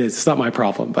is what it is. It's not my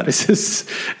problem, but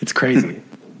it's crazy.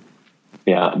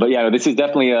 Yeah, but yeah, this is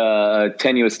definitely a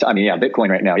tenuous. I mean, yeah, Bitcoin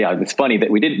right now. Yeah, it's funny that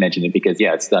we didn't mention it because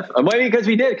it's stuff. Maybe because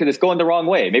we did, because it's going the wrong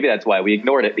way. Maybe that's why we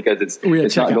ignored it, because it's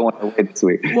not going the way this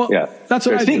week. Well, yeah, that's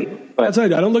what I do. That's what I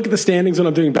do. I don't look at the standings when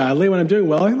I'm doing badly. When I'm doing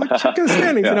well, I check the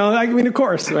standings. Yeah. I mean, of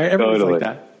course, right? Everyone's like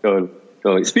that.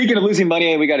 Totally. Speaking of losing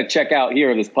money, we got to check out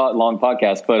here this long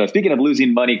podcast. But speaking of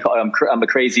losing money, I'm a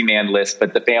crazy man list.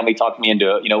 But the family talked me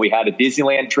into. We had a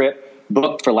Disneyland trip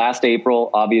booked for last April.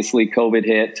 Obviously, COVID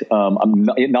hit.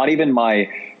 Not even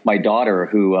my daughter,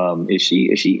 who is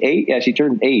she 8? Yeah, she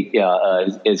turned 8.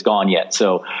 Is gone yet.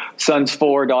 So son's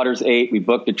 4, daughter's 8. We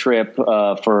booked a trip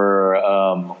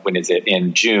for when is it?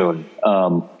 In June.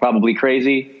 Probably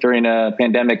crazy during a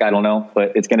pandemic. I don't know,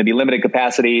 but it's going to be limited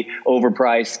capacity,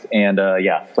 overpriced, and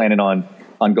planning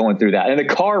on going through that. And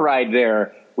the car ride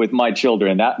there with my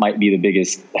children, that might be the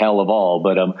biggest hell of all.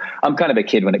 But I'm kind of a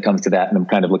kid when it comes to that, and I'm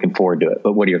kind of looking forward to it.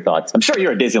 But what are your thoughts? I'm sure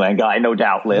you're a Disneyland guy, no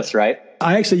doubt, Liz, right?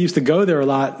 I actually used to go there a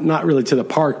lot, not really to the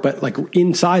park, but like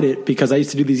inside it, because I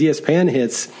used to do these ESPN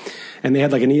hits, and they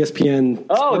had like an ESPN.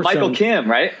 Oh, Michael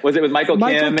Kim, right? Was it with Michael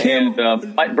Kim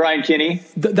and Brian Kinney?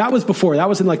 That was before. That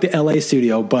was in like the LA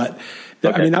studio, but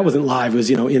okay. I mean, that wasn't live. It was,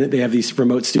 they have these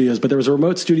remote studios, but there was a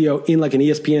remote studio in like an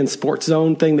ESPN Sports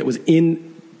Zone thing that was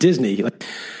in Disney.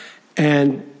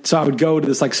 And so I would go to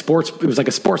this like sports, it was like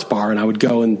a sports bar, and I would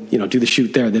go and, do the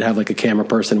shoot there. They'd have like a camera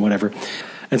person, whatever.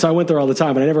 And so I went there all the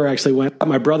time, but I never actually went.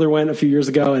 My brother went a few years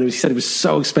ago, and he said it was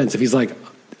so expensive. He's like,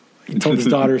 he told his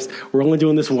daughters, we're only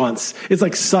doing this once. It's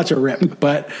like such a rip,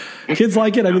 but kids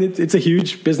like it. I mean, it's a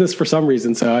huge business for some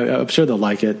reason. So I'm sure they'll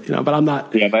like it, but I'm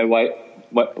not. Yeah. My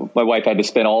wife had to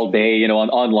spend all day,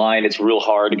 online. It's real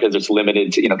hard because it's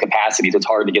limited, capacities. It's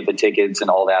hard to get the tickets and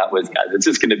all that. It's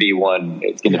just going to be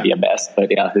it's going to be a mess, but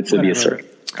yeah, it's going to be a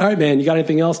circuit. All right, man. You got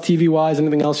anything else TV wise?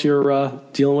 Anything else you're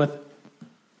dealing with?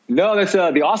 No, that's the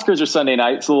Oscars are Sunday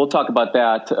night, so we'll talk about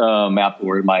that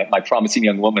afterward. My Promising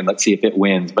Young Woman. Let's see if it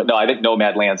wins. But no, I think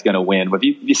Nomadland's going to win. Have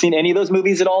you seen any of those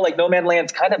movies at all? Like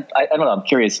Nomadland's kind of, I don't know. I'm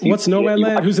curious. What's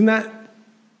Nomadland? Who's in that?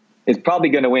 It's probably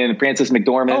going to win. Frances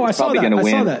McDormand. Oh, I saw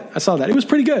that. I saw that. It was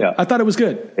pretty good. Yeah. I thought it was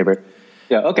good. Favorite.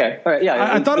 Yeah. Okay. All right.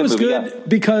 Yeah. I thought it was good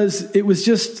because it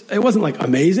wasn't like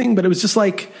amazing, but it was just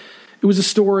like, it was a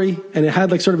story and it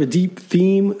had like sort of a deep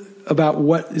theme about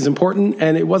what is important,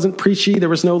 and it wasn't preachy. There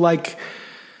was no like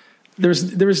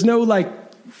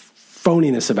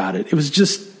phoniness about it. It was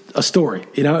just a story,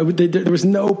 there was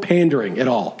no pandering at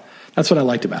all. That's what I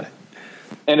liked about it.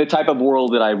 And a type of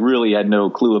world that I really had no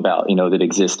clue about, that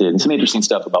existed, and some interesting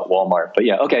stuff about Walmart. But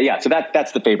yeah, okay. Yeah. So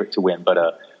that's the favorite to win,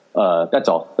 but, that's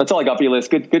all I got for your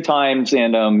list. Good times.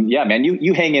 And, yeah, man,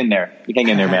 you hang in there. You hang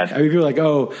in there, man. I mean, people are like,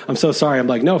 oh, I'm so sorry. I'm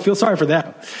like, no, feel sorry for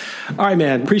that. All right,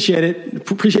 man. Appreciate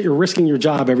it. Appreciate you risking your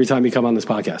job every time you come on this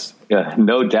podcast. Yeah,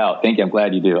 no doubt. Thank you. I'm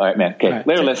glad you do. All right, man. Okay.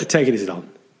 Later, Liz. Take it easy, Dalton.